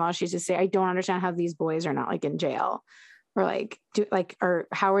brother-in-law, she used to say, I don't understand how these boys are not like in jail, or or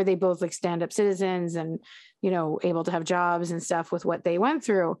how are they both like stand-up citizens and, you know, able to have jobs and stuff with what they went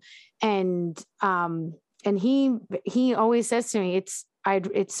through. And he always says to me, it's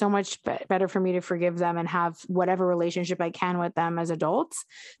so much better for me to forgive them and have whatever relationship I can with them as adults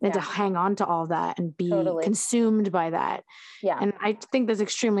than to hang on to all that and be consumed by that. Yeah. And I think that's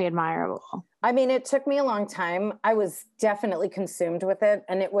extremely admirable. I mean, it took me a long time. I was definitely consumed with it,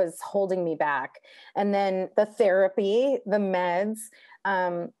 and it was holding me back. And then the therapy, the meds,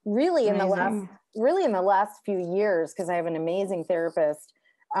 really in the last few years, because I have an amazing therapist,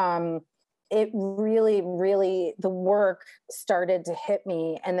 it really, really, the work started to hit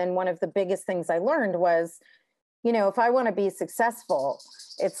me. And then one of the biggest things I learned was, you know, if I want to be successful,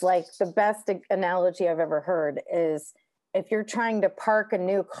 it's like the best analogy I've ever heard is if you're trying to park a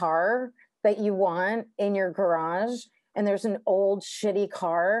new car that you want in your garage and there's an old shitty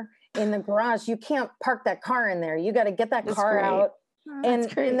car in the garage, you can't park that car in there. You got to get that car out. And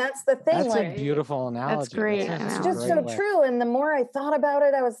that's the thing. That's a beautiful analogy. That's great. It's just so true. And the more I thought about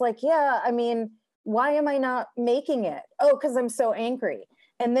it, I was like, yeah, I mean, why am I not making it? Oh, because I'm so angry.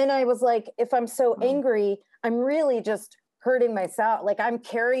 And then I was like, if I'm so angry, I'm really just hurting myself. Like I'm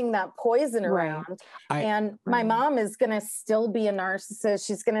carrying that poison around. And my mom is going to still be a narcissist.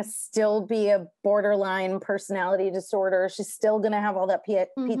 She's going to still be a borderline personality disorder. She's still going to have all that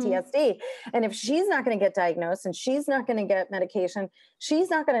PTSD. And if she's not going to get diagnosed and she's not going to get medication,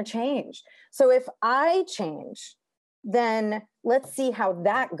 she's not going to change. So if I change, then let's see how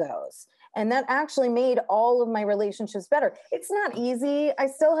that goes. And that actually made all of my relationships better. It's not easy. I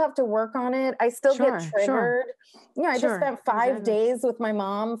still have to work on it. I still get triggered. Yeah, I just spent 5 days with my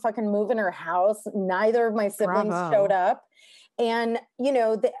mom fucking moving her house. Neither of my siblings showed up. And, you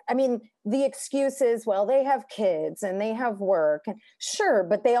know, the excuse is, well, they have kids and they have work. And sure,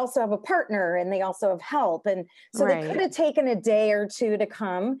 but they also have a partner and they also have help. And so they could have taken a day or two to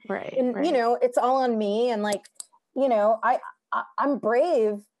come. And, you know, it's all on me. And like, you know, I'm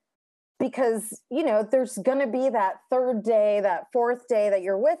brave. Because, you know, there's going to be that third day, that fourth day that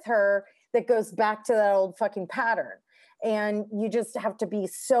you're with her that goes back to that old fucking pattern. And you just have to be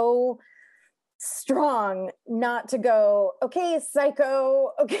so strong not to go, okay,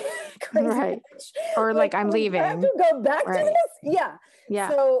 psycho, okay, crazy bitch. Or like I'm leaving. I have to go back to this. Yeah. Yeah.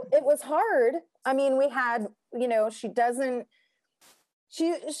 So it was hard. I mean, we had, you know, she's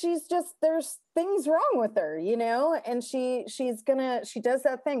just, there's things wrong with her, you know, and she does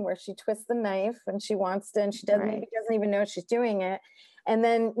that thing where she twists the knife and she wants to, and she doesn't even know she's doing it. And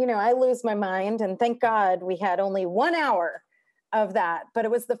then, you know, I lose my mind, and thank God we had only 1 hour of that, but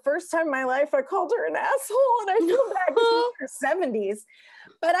it was the first time in my life I called her an asshole, and I feel bad because she's in her 70s,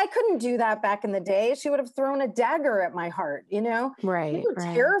 but I couldn't do that back in the day. She would have thrown a dagger at my heart, you know, we were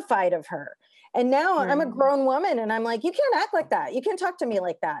terrified of her. And now I'm a grown woman and I'm like, you can't act like that. You can't talk to me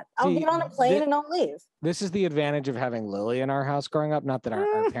like that. I'll get on a plane and I'll leave. This is the advantage of having Lily in our house growing up. Not that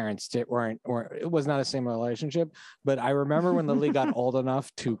our parents weren't, or it was not the same relationship, but I remember when Lily got old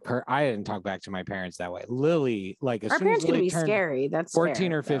enough I didn't talk back to my parents that way. Lily, like as our soon parents as Lily can be turned scary. That's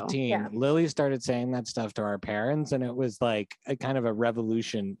 14 or 15, Lily started saying that stuff to our parents. And it was like a kind of a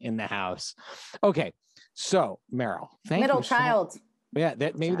revolution in the house. Okay. So Meryl, thank you. Middle child. Yeah,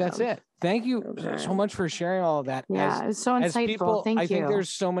 that's it. Thank you so much for sharing all of that. Yeah, it's so insightful. People, Thank you. I think there's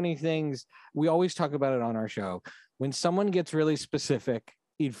so many things. We always talk about it on our show. when someone gets really specific,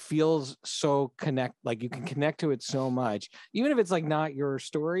 it feels so like you can connect to it so much, even if it's like not your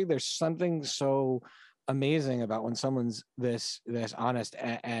story. There's something so amazing about when someone's this honest,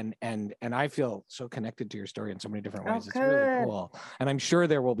 and I feel so connected to your story in so many different ways. It's really cool, and I'm sure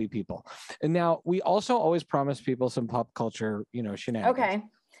there will be people. And now we also always promise people some pop culture, shenanigans. Okay.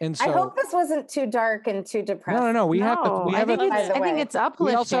 And so, I hope this wasn't too dark and too depressing. No. I think it's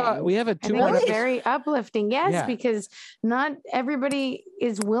uplifting. We have a 2. It's very uplifting. Yes, because not everybody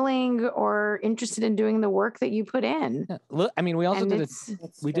is willing or interested in doing the work that you put in. Yeah. I mean, we also did a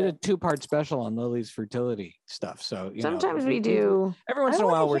 2-part special on Lily's fertility stuff. So sometimes we do. Every once in a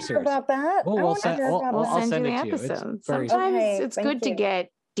while, we're serious about that. Well, I'll send you the episode. Sometimes it's good to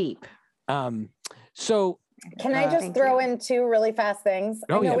get deep. So. Can I just throw in 2 really fast things?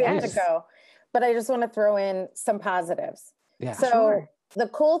 I know we have to go, but I just want to throw in some positives. Yeah. So the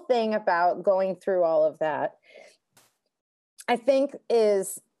cool thing about going through all of that, I think,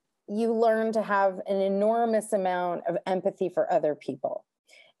 is you learn to have an enormous amount of empathy for other people.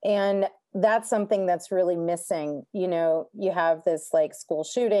 And that's something that's really missing. You have this like school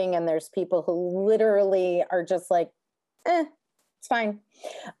shooting, and there's people who literally are just like, it's fine.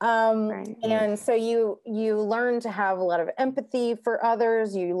 And so you learn to have a lot of empathy for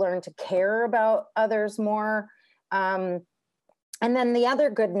others. You learn to care about others more. And then the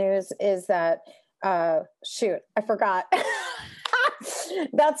other good news is that, I forgot.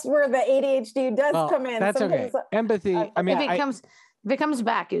 That's where the ADHD does come in. That's sometimes, okay. Empathy. I mean, if it comes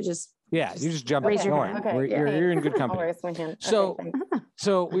back, you just jump raise your hand. Okay. You're in good company. I'll raise my hand.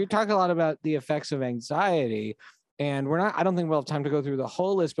 So we talked a lot about the effects of anxiety. And I don't think we'll have time to go through the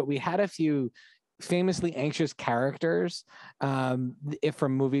whole list, but we had a few famously anxious characters from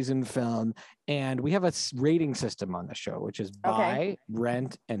movies and film. And we have a rating system on the show, which is buy,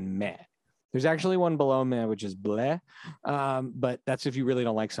 rent, and meh. There's actually one below meh, which is bleh. But that's if you really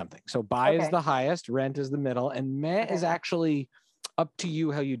don't like something. So buy is the highest, rent is the middle, and meh is actually up to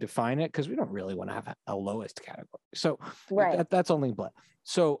you how you define it, because we don't really want to have a lowest category. So that's only bleh.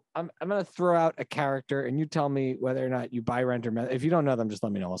 So I'm going to throw out a character, and you tell me whether or not you buy, rent, or meh. If you don't know them, just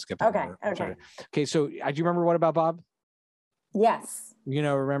let me know. I'll skip over. Okay. So do you remember What About Bob? Yes.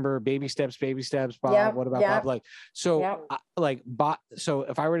 Remember Baby Steps, Bob? Yep. What about Bob? Like, so Bob. So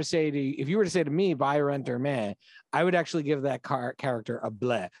if you were to say to me, buy, rent, or meh, I would actually give that character a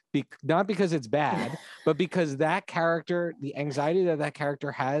bleh. Not because it's bad, but because that character, the anxiety that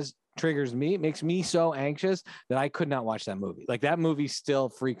character has, triggers me. It makes me so anxious that I could not watch that movie. Like, that movie still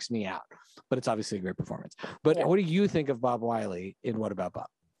freaks me out, but it's obviously a great performance. But what do you think of Bob Wiley in What About Bob?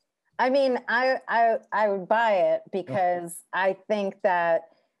 I mean, I would buy it because I think that,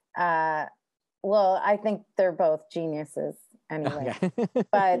 I think they're both geniuses anyway.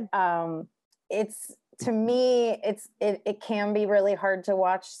 But to me, it can be really hard to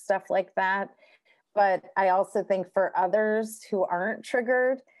watch stuff like that. But I also think for others who aren't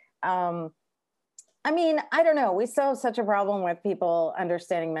triggered, I mean, I don't know. We still have such a problem with people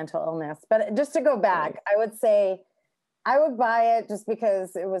understanding mental illness. But just to go back, I would say I would buy it just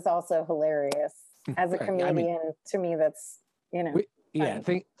because it was also hilarious. As a comedian, to me, that's,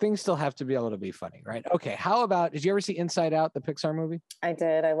 things still have to be able to be funny, right? Okay, how about, did you ever see Inside Out, the Pixar movie? I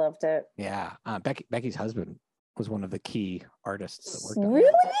did. I loved it. Yeah. Becky's husband was one of the key artists that worked on it.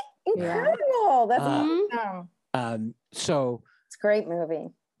 Really? Incredible. That's awesome. So it's a great movie.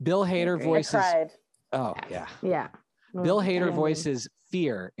 Bill Hader voices. I cried. Oh, yeah. Yeah. Bill Hader voices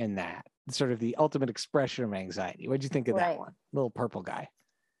fear in that, sort of the ultimate expression of anxiety. What'd you think of that one? Little purple guy.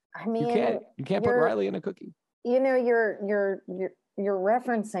 I mean, you can't put Riley in a cookie. You're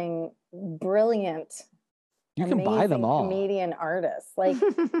referencing brilliant. You can buy them all. Comedian artists. Like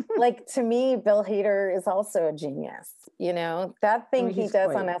to me, Bill Hader is also a genius. That thing he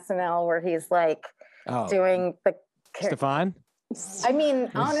does on SNL where he's like doing the Stefan. I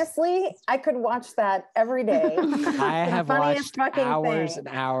mean, honestly, I could watch that every day. I have watched hours and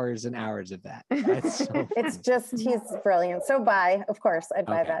hours and hours of that. It's just, he's brilliant. So of course, I'd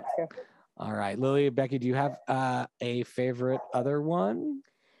buy that too. All right, Lily, Becky, do you have a favorite other one?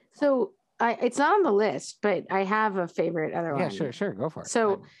 So it's not on the list, but I have a favorite other one. Yeah, sure, go for it.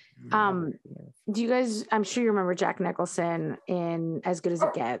 So, do you guys? I'm sure you remember Jack Nicholson in As Good as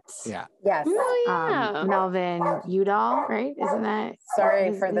It Gets. Yeah. Yes. Oh, yeah. Melvin Udall, right? Isn't that?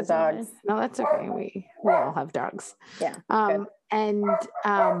 Sorry for the dogs. No, that's okay. We all have dogs. Yeah. And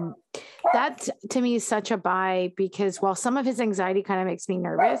that to me is such a buy, because while some of his anxiety kind of makes me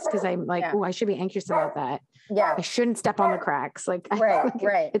nervous, because I'm like, oh, I should be anxious about that. Yeah. I shouldn't step on the cracks. Like,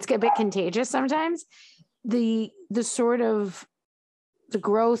 right. It's a bit contagious sometimes. The sort of the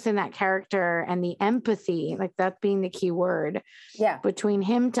growth in that character and the empathy, like that being the key word, between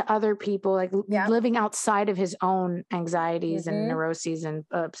him to other people, like living outside of his own anxieties and neuroses and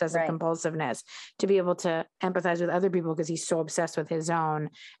obsessive compulsiveness, to be able to empathize with other people because he's so obsessed with his own,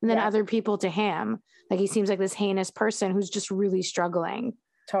 and then other people to him, like he seems like this heinous person who's just really struggling.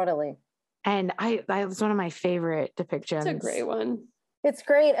 Totally. And I was one of my favorite depictions. It's a great one. It's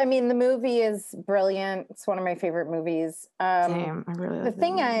great. I mean, the movie is brilliant. It's one of my favorite movies. Same. I really like the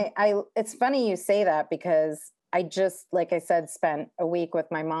thing it's funny you say that, because I just, like I said, spent a week with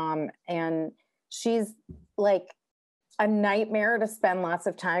my mom, and she's like a nightmare to spend lots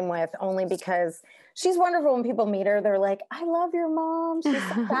of time with, only because she's wonderful. When people meet her, they're like, I love your mom. She's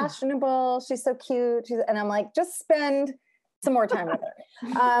so fashionable. She's so cute. And I'm like, just spend some more time with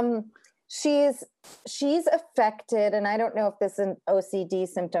her. She's affected, and I don't know if this is an OCD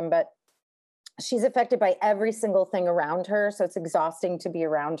symptom, but she's affected by every single thing around her. So it's exhausting to be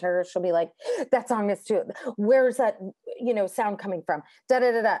around her. She'll be like, that song is too, where's that, sound coming from? Da,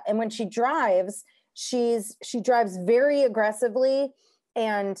 da, da, da. And when she drives, she drives very aggressively,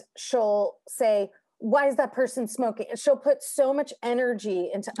 and she'll say, why is that person smoking? And she'll put so much energy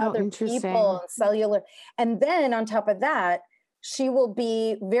into other people and cellular. And then on top of that, she will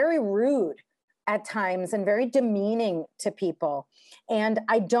be very rude at times and very demeaning to people. And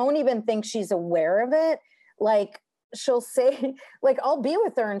I don't even think she's aware of it. Like, she'll say, like, I'll be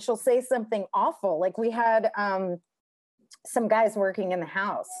with her and she'll say something awful. Like, we had some guys working in the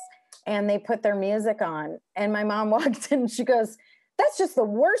house, and they put their music on, and my mom walked in and she goes, that's just the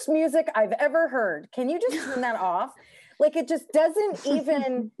worst music I've ever heard. Can you just turn that off? Like, it just doesn't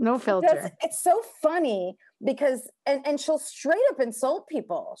even, no filter. It's so funny because, and she'll straight up insult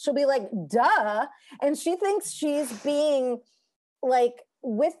people. She'll be like, duh. And she thinks she's being like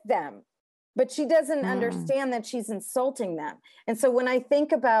with them, but she doesn't understand that she's insulting them. And so when I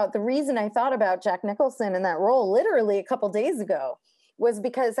think about the reason I thought about Jack Nicholson in that role, literally a couple days ago, was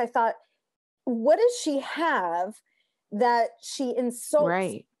because I thought, what does she have that she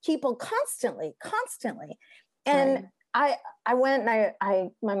insults people constantly? And I went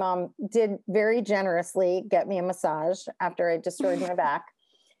and my mom did very generously get me a massage after I destroyed my back.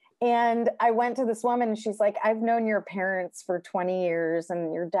 And I went to this woman and she's like, I've known your parents for 20 years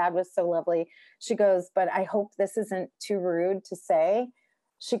and your dad was so lovely. She goes, but I hope this isn't too rude to say.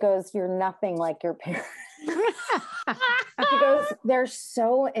 She goes, you're nothing like your parents. She goes, they're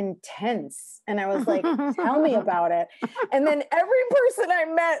so intense. And I was like, tell me about it. And then every person I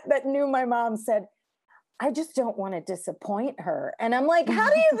met that knew my mom said, I just don't want to disappoint her. And I'm like,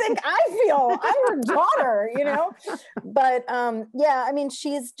 how do you think I feel? I'm her daughter, But yeah, I mean,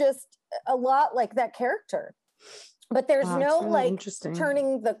 she's just a lot like that character. But there's no really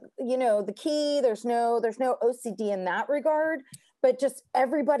turning the key. There's no OCD in that regard. But just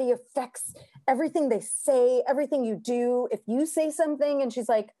everybody affects everything they say, everything you do. If you say something and she's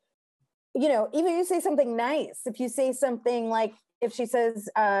like, even if you say something nice, if you say something like, if she says,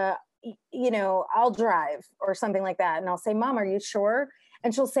 I'll drive or something like that. And I'll say, Mom, are you sure?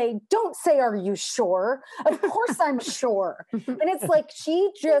 And she'll say, don't say, are you sure? Of course I'm sure. And it's like,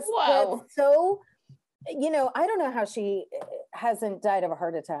 she just gets so, I don't know how she hasn't died of a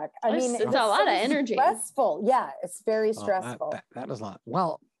heart attack. I mean, it's a lot of energy. Stressful. Yeah. It's very stressful. That is a lot.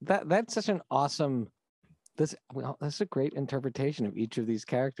 Well, that's such an awesome, that's a great interpretation of each of these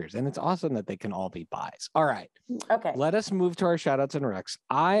characters. And it's awesome that they can all be buys. All right. Okay. Let us move to our shout outs and recs.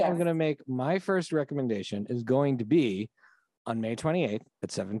 I am going to make my first recommendation is going to be on May 28th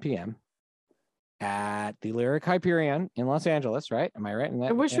at 7 p.m. at the Lyric Hyperion in Los Angeles, right? Am I right in that?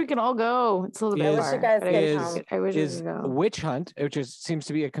 I wish we could all go. It's a little bit far. I wish we could go. Witch Hunt, which seems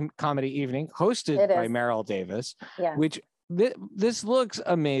to be a comedy evening hosted by Meryl Davis, which this looks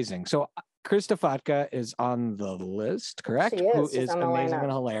amazing. So Krista Fatka is on the list, correct? She is. Who is amazing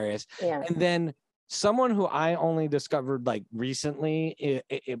and hilarious. Yeah. And then someone who I only discovered like recently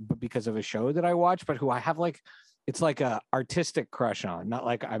because of a show that I watched, but who I have it's like a artistic crush on, not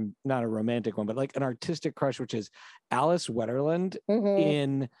like I'm not a romantic one, but like an artistic crush, which is Alice Wetterland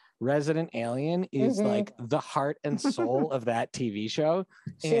in Resident Alien is like the heart and soul of that TV show.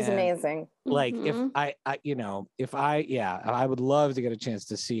 She's amazing. Like if I would love to get a chance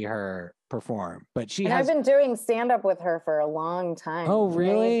to see her perform, but I've been doing stand up with her for a long time. Oh,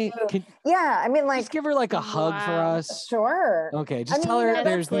 really? I mean, like, just give her like a hug for us. Sure. Okay. Just tell her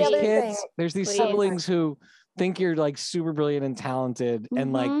there's these kids, there's these siblings who think you're like super brilliant and talented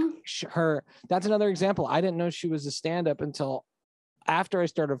and like that's another example. I didn't know she was a stand-up until after I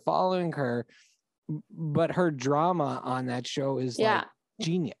started following her, but her drama on that show is like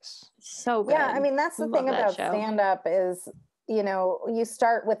genius. So good. Yeah, I mean, that's the thing about stand-up is, you know, you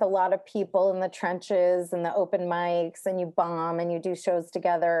start with a lot of people in the trenches and the open mics, and you bomb and you do shows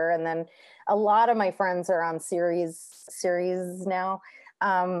together. And then a lot of my friends are on series now.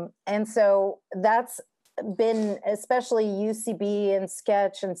 And so that's been, especially UCB and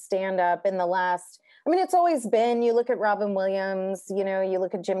sketch and stand up in the last, I mean, it's always been, you look at Robin Williams, you know, you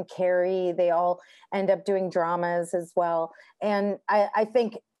look at Jim Carrey, they all end up doing dramas as well. And I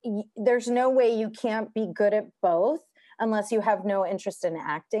think there's no way you can't be good at both unless you have no interest in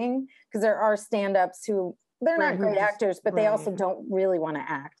acting, because there are stand-ups who, they're not great actors, but they also don't really want to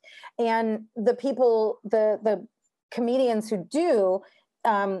act. And the people, the comedians who do,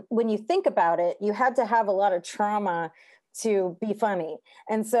 when you think about it, you had to have a lot of trauma to be funny.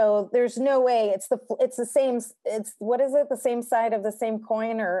 And so there's no way it's the same, it's, what is it? The same side of the same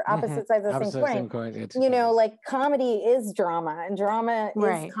coin, or opposite sides of the same coin. You know, like comedy is drama and drama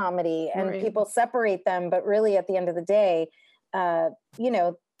is comedy, and people separate them. But really at the end of the day, you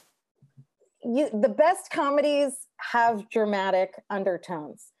know, the best comedies have dramatic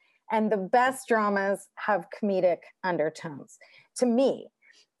undertones, and the best dramas have comedic undertones to me.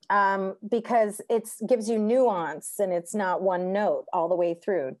 Because it gives you nuance and it's not one note all the way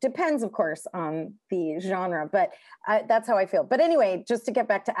through. Depends, of course, on the genre, but that's how I feel. But anyway, just to get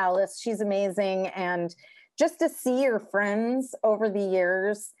back to Alice, she's amazing. And just to see your friends over the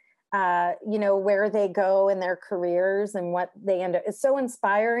years, you know, where they go in their careers and what they end up, is so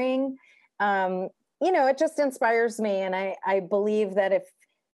inspiring. You know, it just inspires me. And I believe that if,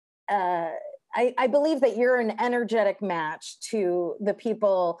 I believe that you're an energetic match to the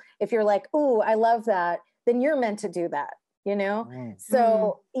people. If you're like, ooh, I love that, then you're meant to do that, you know?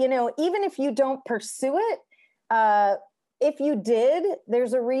 So, you know, even if you don't pursue it, if you did,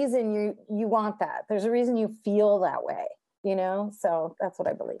 there's a reason you want that. There's a reason you feel that way, you know? So that's what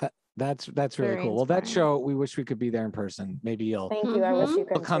I believe. That's really cool. Well, that show, we wish we could be there in person. Maybe you'll Thank you. I wish you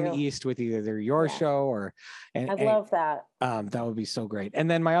could come east with either your show or I'd love that. That would be so great. And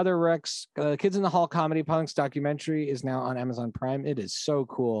then my other Rex, Kids in the Hall Comedy Punks documentary is now on Amazon Prime. It is so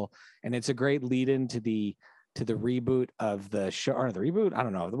cool, and it's a great lead into the reboot of the show, or the reboot, I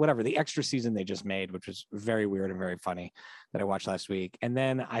don't know, whatever, the extra season they just made, which was very weird and very funny, that I watched last week. And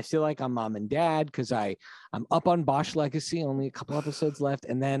then I feel like I'm mom and dad because I'm up on Bosch Legacy, only a couple episodes left.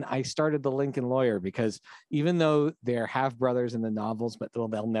 And then I started The Lincoln Lawyer, because even though they're half brothers in the novels, but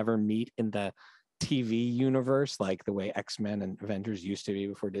they'll never meet in the TV universe like the way X-Men and Avengers used to be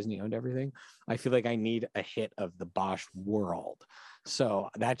before Disney owned everything, I feel like I need a hit of the Bosch world. So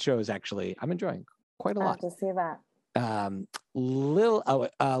that show is actually, I'm enjoying quite a lot. To see that.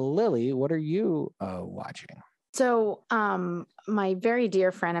 Lily, what are you watching? So my very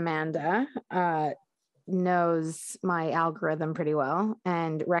dear friend Amanda knows my algorithm pretty well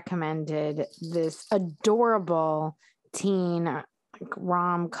and recommended this adorable teen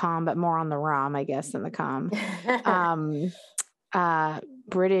rom-com, but more on the rom, I guess, than the com.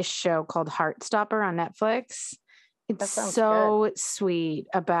 British show called Heartstopper on Netflix. It's so sweet,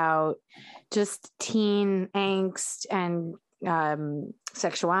 about just teen angst and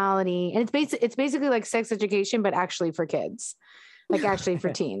sexuality, and it's basically like sex education, but actually for kids, like actually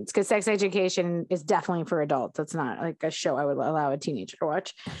for teens, because sex education is definitely for adults. It's not like a show I would allow a teenager to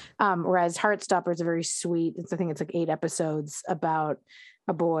watch. Whereas Heartstopper is a very sweet, I think it's like 8 episodes about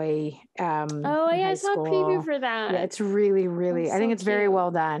a boy. I saw a preview for that. Yeah, it's really, really, I think it's very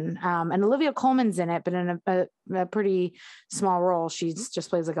well done. And Olivia Colman's in it, but in a pretty small role. She's just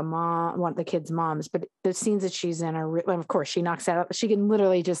plays like a mom, one of the kids' moms. But the scenes that she's in are, of course, she knocks it out. She can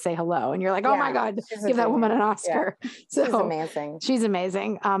literally just say hello, and you're like, oh my god, give that woman an Oscar. Yeah. So she's amazing. She's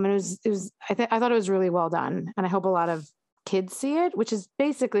amazing. And it was. I thought it was really well done, and I hope a lot of kids see it, which is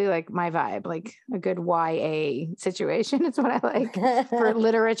basically like my vibe, like a good YA situation. It's what I like for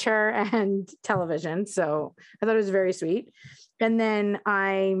literature and television. So I thought it was very sweet. And then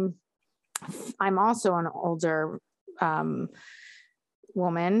I'm also an older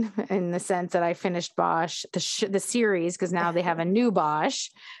woman in the sense that I finished Bosch, the series, because now they have a new Bosch.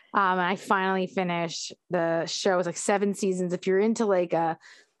 And I finally finished the show. It was like 7 seasons. If you're into like a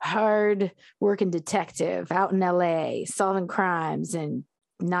hard working detective out in LA solving crimes and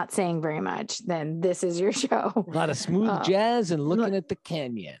not saying very much, then this is your show. A lot of smooth jazz and looking at the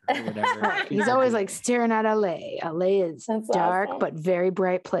canyon or whatever. He's always like staring at LA. LA is dark but very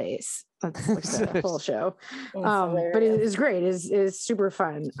bright place. That's like the whole show. But it is great. It is super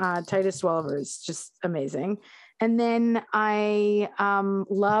fun. Titus Welliver is just amazing. And then I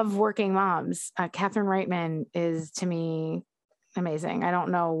love Working Moms. Catherine Reitman is, to me, amazing. I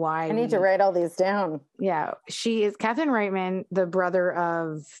don't know why. I need to write all these down. Yeah. She is Catherine Reitman, the brother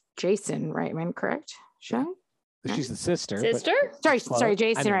of Jason Reitman, correct? Sean? She's the sister. Sister? Sorry,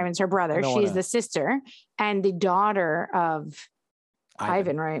 Jason Reitman's her brother. She's the sister and the daughter of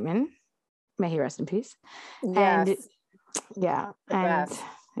Ivan Reitman. May he rest in peace. Yes.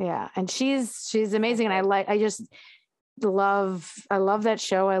 And she's amazing. And I love that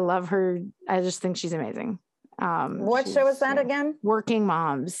show. I love her. I just think she's amazing. What show is that again? Working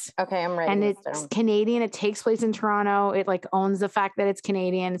Moms. Okay, I'm ready. And it's Canadian. It takes place in Toronto. It like owns the fact that it's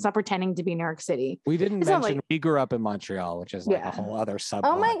Canadian. It's not pretending to be New York City. We didn't mention we grew up in Montreal, which is like a whole other sub.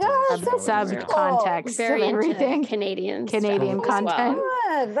 Oh my gosh, that's sub-context. Very everything. Canadian content.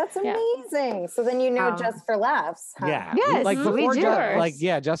 well. God, that's amazing. So then Just for Laughs. Huh? Yeah. Yes, like we before do.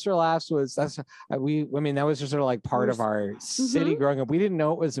 Just for Laughs was that was just sort of like part of our city growing up. We didn't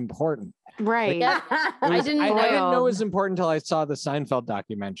know it was important. Right. Yep. I didn't know it was important until I saw the Seinfeld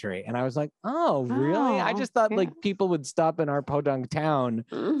documentary, and I was like, "Oh, really?" I just thought like people would stop in our podunk town.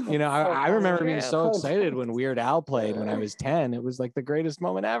 You know, I remember being so excited when Weird Al played when I was 10. It was like the greatest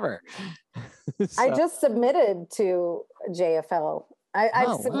moment ever. I just submitted to JFL.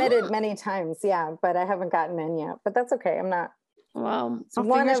 I've submitted many times, but I haven't gotten in yet. But that's okay. I'm not. Well, it's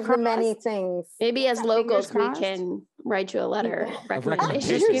one of the many things. Maybe as locals, we can write you a letter.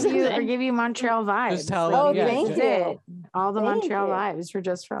 Recommendation. Give you Montreal vibes. Just tell thank you. All the Montreal vibes for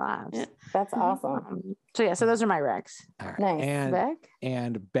Just for Laughs. Yeah. That's awesome. So those are my recs. Right.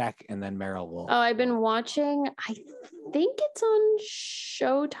 Nice. Beck, and then Meryl will. Oh, I've been watching. I think it's on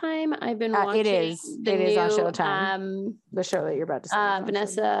Showtime. I've been watching. It is on Showtime. The show that you're about to see.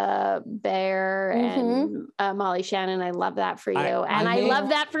 Vanessa Bayer and Molly Shannon. I love that for you, I love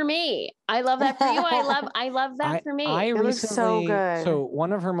that for me. I love that for you. I love that for me. It looks so good. So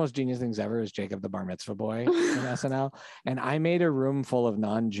one of her most genius things ever is Jacob the Bar Mitzvah Boy in SNL, and I made a room full of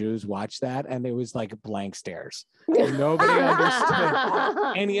non-Jews watch that, and it was like blank stares. Nobody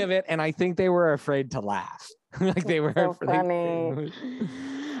understood any of it, and I think they were afraid to laugh. Like they were so funny.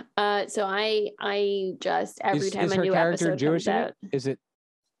 So I just every time is a her new character episode Jewish comes out, is it?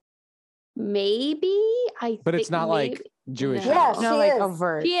 Maybe but it's not like Jewish. Yeah, no, like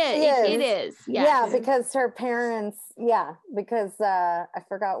overt. She is. It is. Yes. Yeah, because her parents. Yeah, because I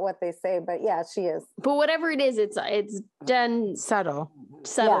forgot what they say, but yeah, she is. But whatever it is, it's done subtle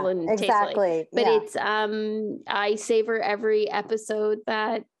and exactly. Tastefully. But it's I savor every episode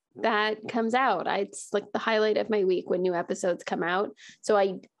that comes out. It's like the highlight of my week when new episodes come out. So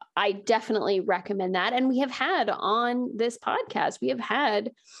I definitely recommend that. And we have had on this podcast, we have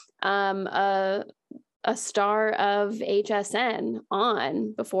had a star of HSN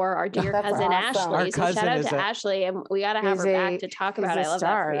on before, our dear cousin awesome. Ashley. So shout out to Ashley, and we got to have her back to talk about it. I love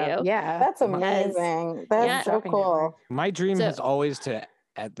that for you. Yeah, that's amazing. That's so cool. My dream is always that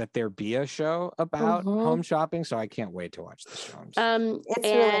there be a show about home shopping, so I can't wait to watch the show. It's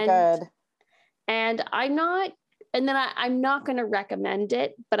really good. And I'm not going to recommend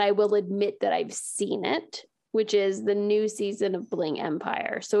it, but I will admit that I've seen it, which is the new season of Bling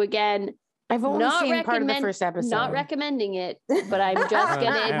Empire. So again, I've only seen part of the first episode. Not recommending it, but I'm just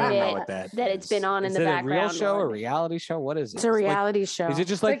going to admit that it's been on in the background. Is it a real show, a reality show? What is it? It's a reality show. Is it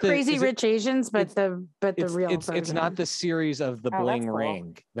just like Crazy Rich Asians, but the real version? It's not the series of the Bling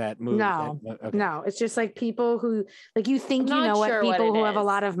Ring that movie. No, it's just like people who like you think you know what people who have a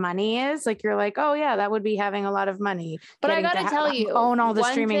lot of money is. Like you're like, oh yeah, that would be having a lot of money. But I got to tell you, own all the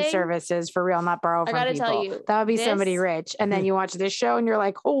streaming services for real, not borrow from people. I got to tell you, that would be somebody rich. And then you watch this show and you're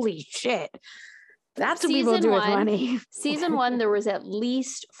like, holy shit. That's what people do with money. Season 1, there was at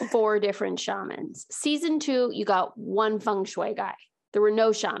least 4 different shamans. Season 2, you got one feng shui guy. There were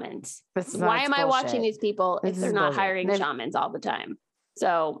no shamans. Why am I watching these people if they're not hiring shamans all the time?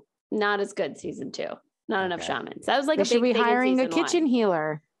 So not as good season 2. Not enough shamans. That was like they should be hiring a kitchen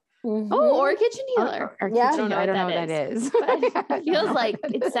healer. Oh, or a kitchen healer. I don't know what that is. It feels like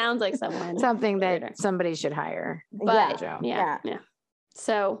it sounds like something that somebody should hire. But yeah.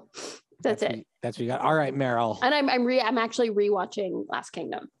 So that's it. That's what you got. All right, Meryl. And I'm actually rewatching Last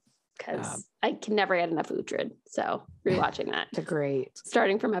Kingdom because I can never get enough Uhtred. So rewatching that. It's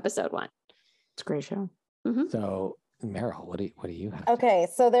starting from episode 1. It's a great show. So Meryl, what do you have? Okay,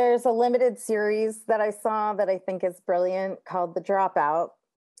 so there's a limited series that I saw that I think is brilliant called The Dropout.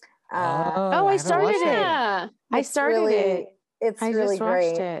 I started it. I started it. It's really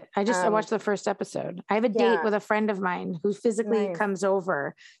great. I watched the first episode. I have a date with a friend of mine who physically comes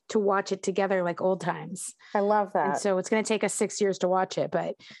over to watch it together like old times. I love that. And so it's going to take us 6 years to watch it,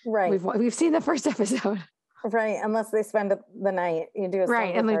 but we've seen the first episode. Right, unless they spend the night. You do a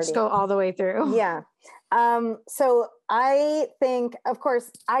and they just go all the way through. Yeah. So I think, of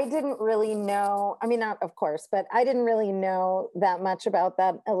course, I didn't really know. I mean, not of course, but I didn't really know that much about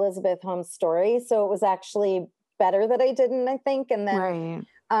that Elizabeth Holmes story. So it was actually better that I didn't, I think. And then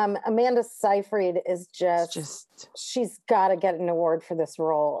Amanda Seyfried is just she's got to get an award for this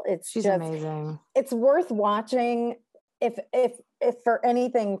role. She's amazing. It's worth watching if for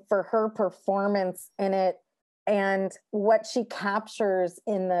anything, for her performance in it and what she captures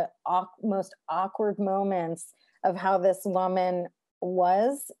in the most awkward moments of how this woman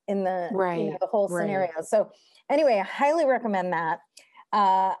was in the, the whole scenario. So anyway, I highly recommend that.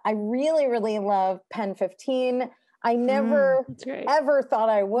 I really, really love Pen 15. I never ever thought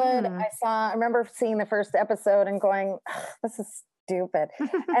I would. I remember seeing the first episode and going, this is stupid.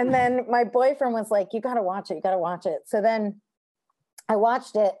 And then my boyfriend was like, you got to watch it. You got to watch it. So then I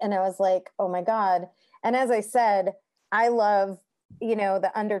watched it and I was like, oh my God. And as I said, I love,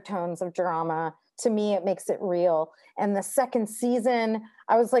 the undertones of drama. To me, it makes it real. And the second season,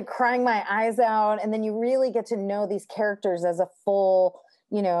 I was like crying my eyes out. And then you really get to know these characters as a full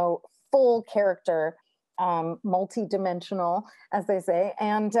character, multi-dimensional, as they say.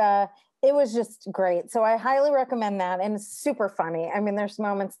 And it was just great. So I highly recommend that. And it's super funny. I mean, there's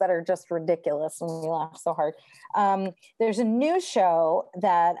moments that are just ridiculous and we laugh so hard. There's a new show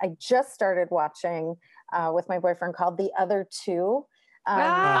that I just started watching with my boyfriend called The Other Two.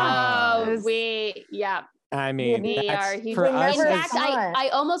 Yeah. I mean, they are huge. In fact, I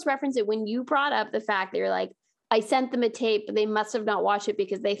almost referenced it when you brought up the fact that you're like, I sent them a tape, but they must have not watched it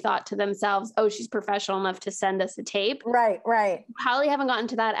because they thought to themselves, oh, she's professional enough to send us a tape. Right. Probably haven't gotten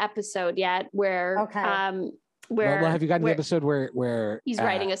to that episode yet where, well, have you gotten the episode where he's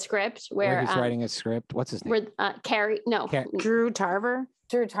writing a script? Where he's writing a script? What's his name? Drew Tarver.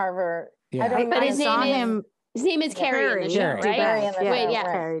 Yeah. But his name is Carrie in the show,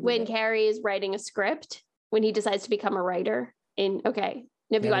 right? When Carrie is writing a script, when he decides to become a writer Have you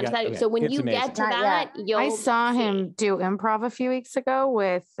gotten to that? Okay. So when you get to that, I saw him do improv a few weeks ago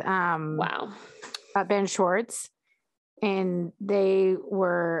with Ben Schwartz. And they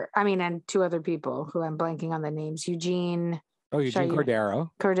were, and two other people who I'm blanking on the names, Eugene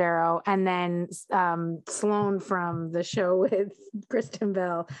Cordero. And then Sloan from the show with Kristen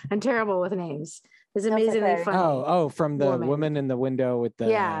Bell. I'm terrible with names. It's amazingly funny. From the woman in the window with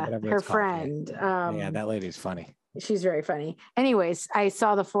the her friend. That lady's funny. She's very funny. Anyways, I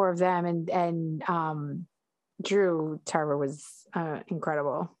saw the four of them and Drew Tarver was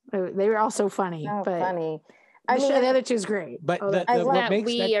incredible. They were all so funny. Funny. The other two is great. But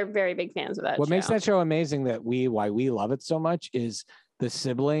we are very big fans of that. What makes that show amazing why we love it so much is the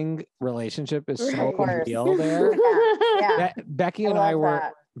sibling relationship is so real there. Becky and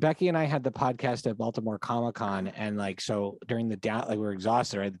I had the podcast at Baltimore Comic-Con, and so during the we were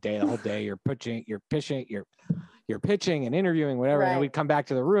exhausted, right? The whole day you're pitching and interviewing, whatever. And then we'd come back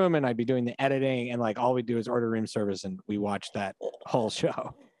to the room and I'd be doing the editing, and all we do is order room service, and we watch that whole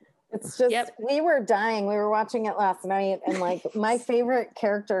show. It's just, we were dying. We were watching it last night, and my favorite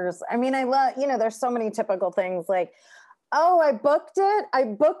characters, I love, there's so many typical things I booked it. I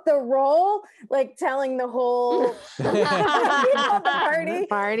booked the role, telling the whole the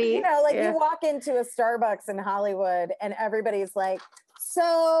party. You walk into a Starbucks in Hollywood and everybody's like,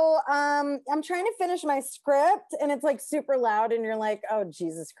 so I'm trying to finish my script, and it's super loud, and you're like, oh,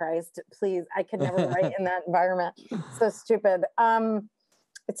 Jesus Christ, please. I could never write in that environment. So stupid.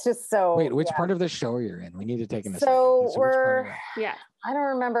 It's just so. Wait, which part of the show are you in? We need to take in a second. I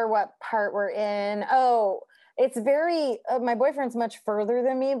don't remember what part we're in. Oh, it's very, my boyfriend's much further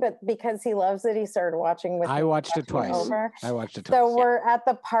than me, but because he loves it, he started watching with me. I watched it twice. So we're at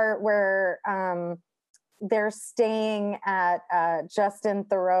the part where they're staying at Justin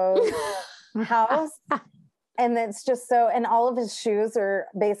Theroux's house. And it's just so, and all of his shoes are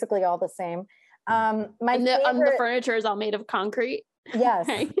basically all the same. The furniture is all made of concrete. Yes.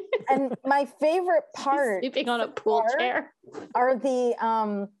 Right. And my favorite part, sleeping on a pool chair, are the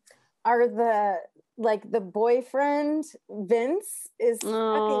the boyfriend Vince is fucking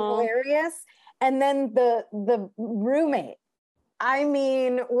hilarious, and then the roommate.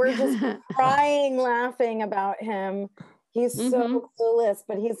 We're just crying laughing about him. He's so clueless,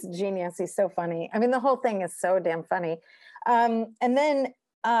 but he's a genius. He's so funny. The whole thing is so damn funny. And then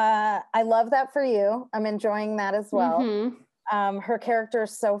I love That For You. I'm enjoying that as well. Her character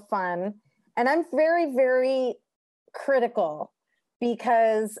is so fun, and I'm very, very critical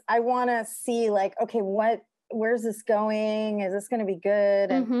because I want to see okay, where's this going? Is this going to be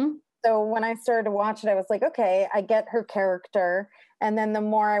good? And so when I started to watch it, I was like, okay, I get her character. And then the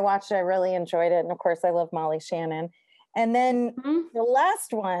more I watched it, I really enjoyed it. And of course I love Molly Shannon. And then the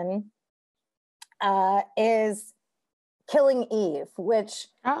last one is Killing Eve, which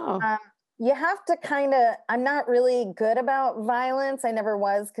you have to kind of, I'm not really good about violence. I never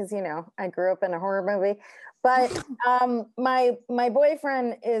was, because, you know, I grew up in a horror movie. But my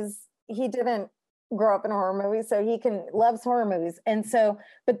boyfriend he didn't grow up in a horror movie, so he loves horror movies. And so,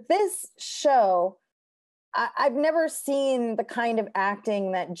 but this show, I've never seen the kind of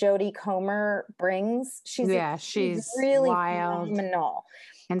acting that Jodie Comer brings. She's really wild, phenomenal,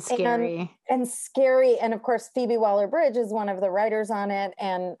 and scary, and scary. And of course, Phoebe Waller-Bridge is one of the writers on it,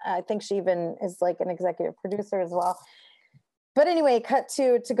 and I think she even is like an executive producer as well. But anyway, cut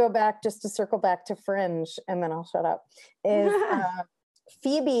to go back, just to circle back to Fringe, and then I'll shut up. Is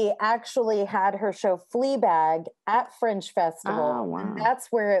Phoebe actually had her show Fleabag at Fringe Festival. Oh, wow. And that's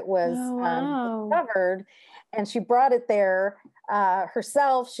where it was discovered. And she brought it there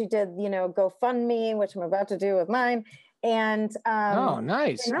herself. She did, GoFundMe, which I'm about to do with mine. And oh,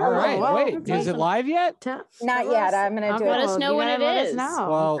 nice. All right. Wait, is it live yet? Not yet. I'm going to do it. Let us know when it is.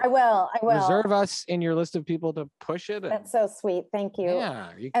 Well, I will. Reserve us in your list of people to push it. That's so sweet. Thank you.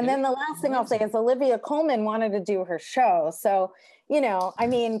 Yeah. And then the last thing I'll say is Olivia Colman wanted to do her show. So,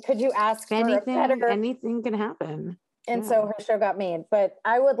 could you ask for anything? A better... Anything can happen. And so her show got made. But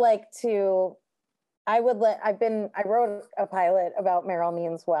I wrote a pilot about Meryl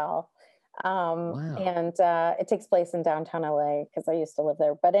Means Well. And it takes place in downtown LA because I used to live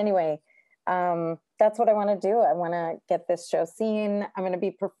there. But anyway, that's what I want to do. I want to get this show seen. I'm going to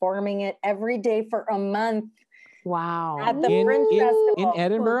be performing it every day for a month. Wow. At the Fringe Festival. In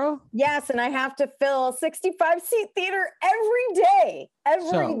Edinburgh? Yes. And I have to fill a 65-seat theater every day.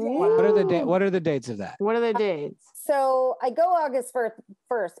 Every day. What are the dates of that? What are the dates? So I go August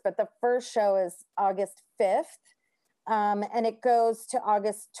 1st, but the first show is August 5th. And it goes to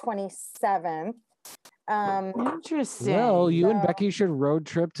August 27th. Interesting. Well, you and Becky should road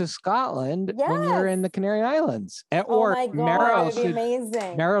trip to Scotland when you're in the Canary Islands. Oh my God, it would be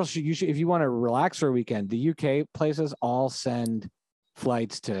amazing. Meryl should, if you want to relax for a weekend, the UK places all send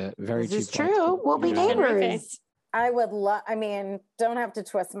flights to very cheap. This is true. We'll be neighbors. I would love, don't have to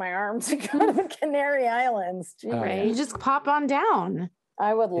twist my arm to go to the Canary Islands. Right. You just pop on down.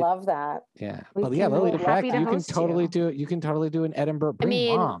 I would love that. Yeah. Lily DeBeck, you can totally do it. You can totally do an Edinburgh.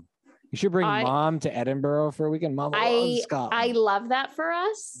 Bring mom. You should bring mom to Edinburgh for a weekend. Mom loves Scotland. I love that for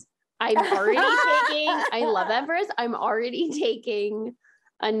us. I'm already taking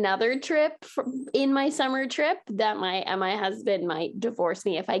another trip in my summer trip that my husband might divorce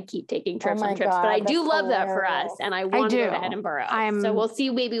me if I keep taking trips on trips. But I do love that for us, and I want to go to Edinburgh. So we'll see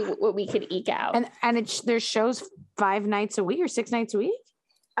maybe what we could eke out. And there's shows 5 nights a week or 6 nights a week.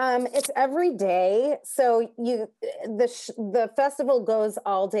 It's every day. So the festival goes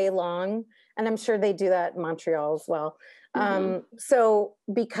all day long, and I'm sure they do that in Montreal as well. So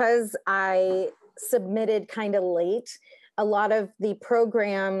because I submitted kind of late, a lot of the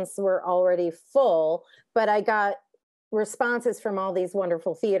programs were already full, but I got responses from all these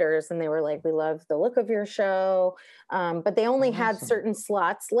wonderful theaters, and they were like, we love the look of your show. But they only had certain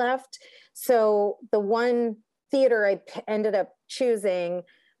slots left. So the one theater I ended up choosing,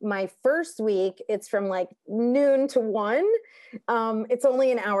 my first week, it's from like noon to 1. It's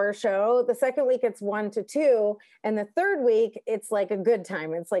only an hour show. The second week, it's 1 to 2. And the third week, it's like a good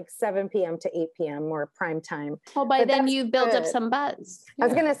time. It's like 7 p.m. to 8 p.m. or prime time. Well, by then you built up some buzz. I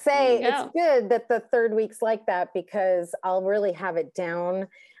was going to say, it's good that the third week's like that, because I'll really have it down.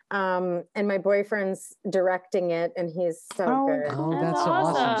 And my boyfriend's directing it, and he's so good. Oh, that's so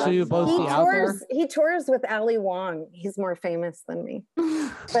awesome. So you both be out there? He tours with Ali Wong. He's more famous than me,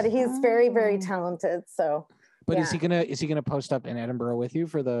 but he's very, very talented. So, but is he gonna post up in Edinburgh with you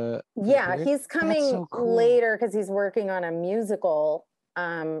for the? He's coming later because he's working on a musical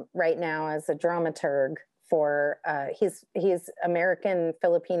right now as a dramaturg. For he's American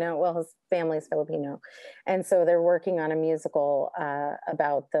Filipino. Well, his family's Filipino, and so they're working on a musical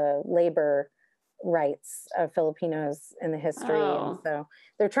about the labor rights of Filipinos in the history. And so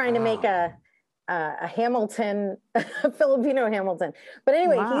they're trying to make a Hamilton, a Filipino Hamilton. But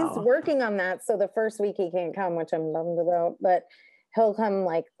anyway, he's working on that. So the first week he can't come, which I'm bummed about, but he'll come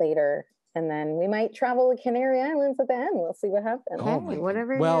like later. And then we might travel to Canary Islands at the end. We'll see what happens.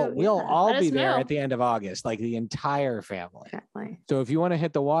 Whatever. Well, we'll all be there at the end of August, like the entire family. Exactly. So if you want to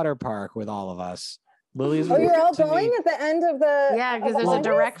hit the water park with all of us, Lily's. Oh, you're all going at the end of the. Yeah, because there's a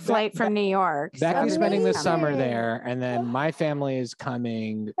direct flight from New York. Becky's spending the summer there, and then my family is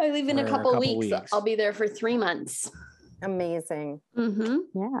coming. I leave in a couple weeks. I'll be there for 3 months. Amazing.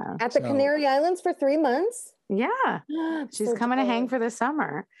 Yeah. At the Canary Islands for 3 months. Yeah, she's coming to hang for the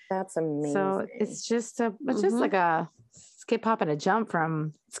summer. That's amazing. So it's just like a skip, hop, and a jump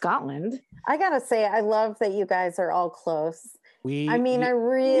from Scotland. I gotta say, I love that you guys are all close. I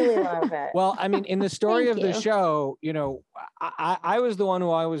really love it. Well, I mean, in the story of the show, you know, I was the one who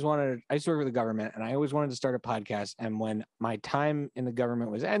always wanted. I used to work with the government, and I always wanted to start a podcast. And when my time in the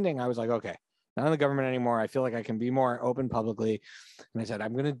government was ending, I was like, okay, not in the government anymore. I feel like I can be more open publicly. And I said,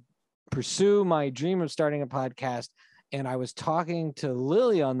 I'm going to pursue my dream of starting a podcast. And I was talking to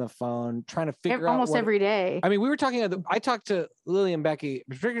Lily on the phone, trying to figure out almost every day. I mean, we were talking. I talked to Lily and Becky,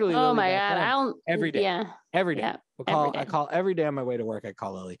 particularly. Oh Lily my God! Every day. Yeah. Every day. Yeah, I call every day on my way to work. I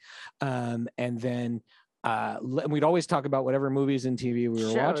call Lily, and then we'd always talk about whatever movies and TV we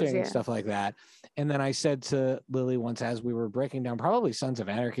were watching and stuff like that. And then I said to Lily once, as we were breaking down probably Sons of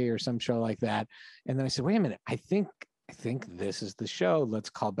Anarchy or some show like that, and then I said, "Wait a minute, I think this is the show. Let's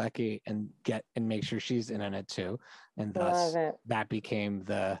call Becky and make sure she's in it too." And thus that became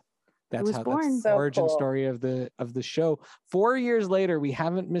that's the origin story of the show. 4 years later, we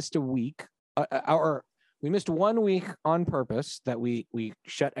haven't missed a week, or we missed 1 week on purpose that we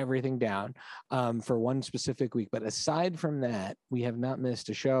shut everything down for one specific week. But aside from that, we have not missed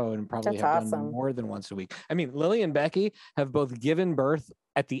a show and probably done more than once a week. I mean, Lily and Becky have both given birth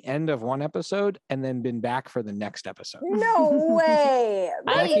at the end of one episode and then been back for the next episode. No way.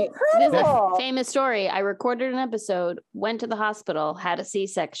 That's incredible. Famous story. I recorded an episode, went to the hospital, had a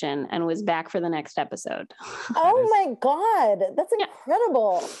C-section, and was back for the next episode. Oh my God. That's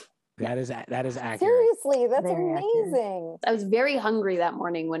incredible. That is accurate. Seriously, that's amazing. I was very hungry that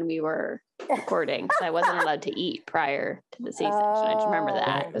morning when we were recording, so I wasn't allowed to eat prior to the C-section. I just remember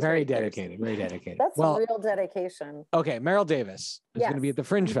that. Very dedicated. Very dedicated. That's real dedication. Okay, Meryl Davis is going to be at the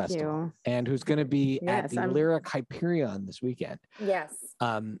Fringe Festival, and who's going to be at the Lyric Hyperion this weekend. Yes.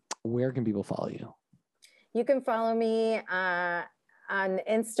 Where can people follow you? You can follow me on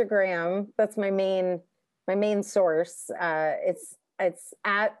Instagram. That's my main source. It's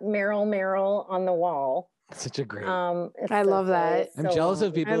at Meryl on the wall. Such a great. I love that. I'm jealous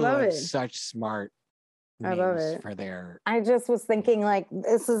of people who have such smart names for their. I just was thinking, like,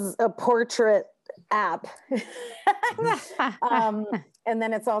 this is a portrait app, and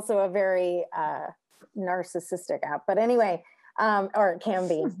then it's also a very narcissistic app. But anyway, or it can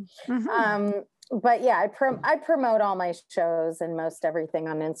be. But yeah, I promote all my shows and most everything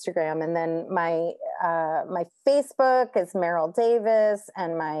on Instagram, and then my Facebook is Meryl Davis,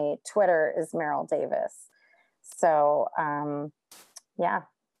 and my Twitter is Meryl Davis. So yeah,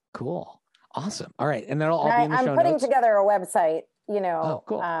 cool, awesome. All right, and that'll all be in the show notes. I'm putting together a website. You know,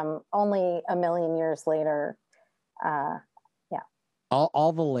 cool. Only a million years later. Yeah,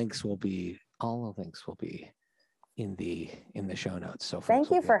 all the links will be in the show notes. So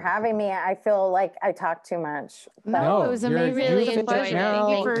thank you for having me. I feel like I talk too much. No, it was amazing. Really enjoyed it.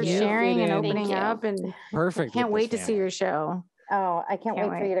 Thank you for sharing and opening up. And perfect. Can't wait to see your show. Oh, I can't wait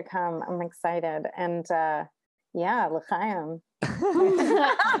for you to come. I'm excited. And yeah, l'chaim.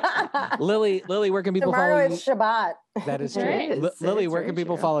 Lily, where can people follow you? Tomorrow is Shabbat. That is true. Lily, where can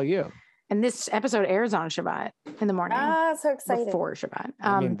people follow you? And this episode airs on Shabbat in the morning. So exciting. Before Shabbat.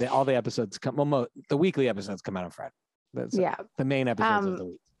 I mean, all the episodes the weekly episodes come out on Friday. That's the main episodes of the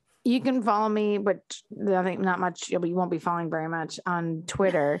week. You can follow me, but I think not much. You won't be following very much on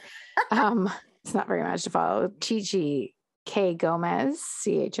Twitter. It's not very much to follow. Chichi K Gomez,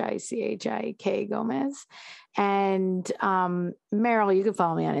 CHICHI Gomez, and Meryl. You can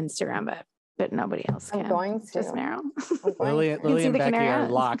follow me on Instagram, but nobody else can. I'm going to. Just Meryl. Lily and Becky are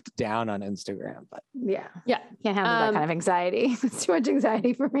locked down on Instagram, but yeah, can't handle that kind of anxiety. It's too much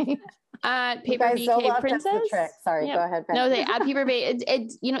anxiety for me. Paper BK Princess. Sorry, go ahead. Becky. No, they at Paper BK.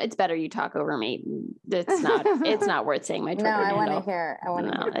 It's it's better you talk over me. It's not worth saying my Twitter handle. I want to hear.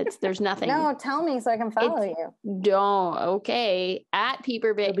 There's nothing. No, tell me so I can follow you. Don't. Okay. At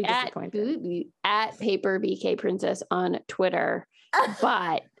Paper BK at Paper BK Princess on Twitter,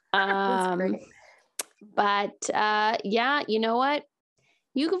 but. Yeah, you know what?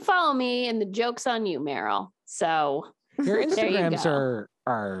 You can follow me and the joke's on you, Meryl. So your Instagrams are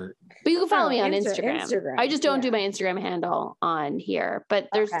but you can follow me on Instagram. I just don't do my Instagram handle on here, but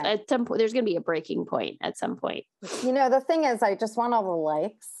there's at some point there's gonna be a breaking point at some point. You know, the thing is I just want all the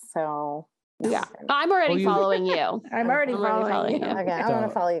likes, so yeah, I'm already following you. I'm already following you. Okay, I want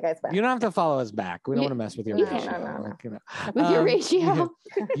to follow you guys back. You don't have to follow us back. We don't want to mess with your ratio. With your ratio.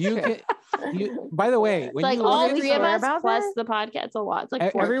 You can. By the way, when like all three of us plus the podcast, it's a lot. It's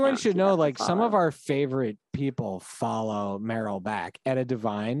like everyone should know. Like some of our favorite people follow Meryl back. Etta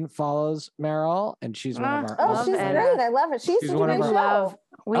Divine follows Meryl, and she's one of our. Oh, she's great. I love it. She's one of our love.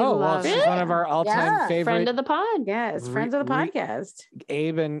 She's one of our all-time favorite friend of the pod. Yes, friends of the podcast.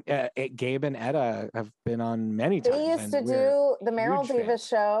 Gabe and Etta have been on many times. They used to do the Meryl Davis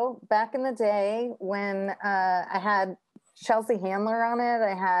show back in the day when I had Chelsea Handler on it.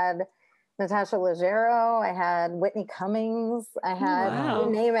 I had Natasha Leggero. I had Whitney Cummings. I had,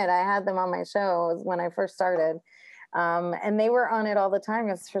 you name it. I had them on my show when I first started. And they were on it all the time.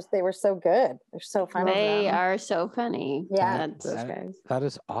 It's just, they were so good. They're so funny. They are so funny. Yeah. That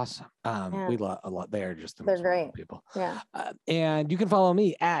is awesome. We love a lot. They are just the most great people. Yeah. And you can follow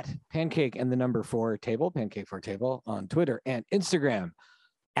me at Pancake and the number 4 table, Pancake 4 table on Twitter and Instagram,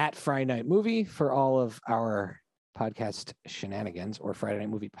 at Friday Night Movie for all of our podcast shenanigans, or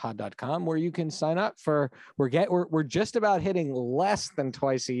FridayNightMoviePod.com, where you can sign up for, we're just about hitting less than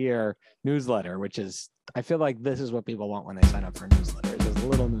twice a year newsletter, which is, I feel like this is what people want when they sign up for a newsletter. It's as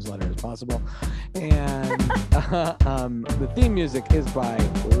little newsletter as possible. And the theme music is by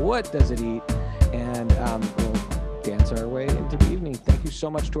What Does It Eat? And we'll dance our way into the evening. Thank you so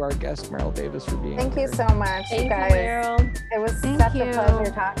much to our guest, Meryl Davis, for being here. Thank you so much, you guys. Meryl. It was such a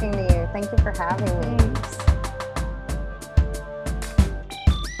pleasure talking to you. Thank you for having me. Thanks.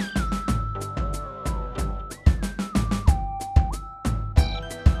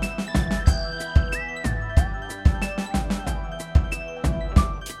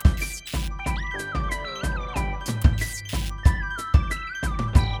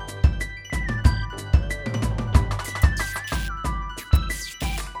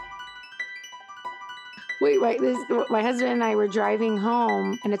 My husband and I were driving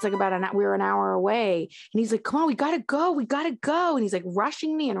home, and it's like we were an hour away, and he's like, come on, we gotta go. And he's like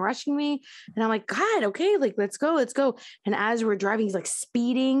rushing me. And I'm like, God, okay, like, let's go. And as we're driving, he's like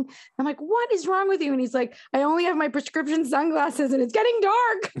speeding. I'm like, what is wrong with you? And he's like, I only have my prescription sunglasses and it's getting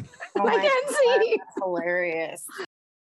dark. I can't see. That's hilarious.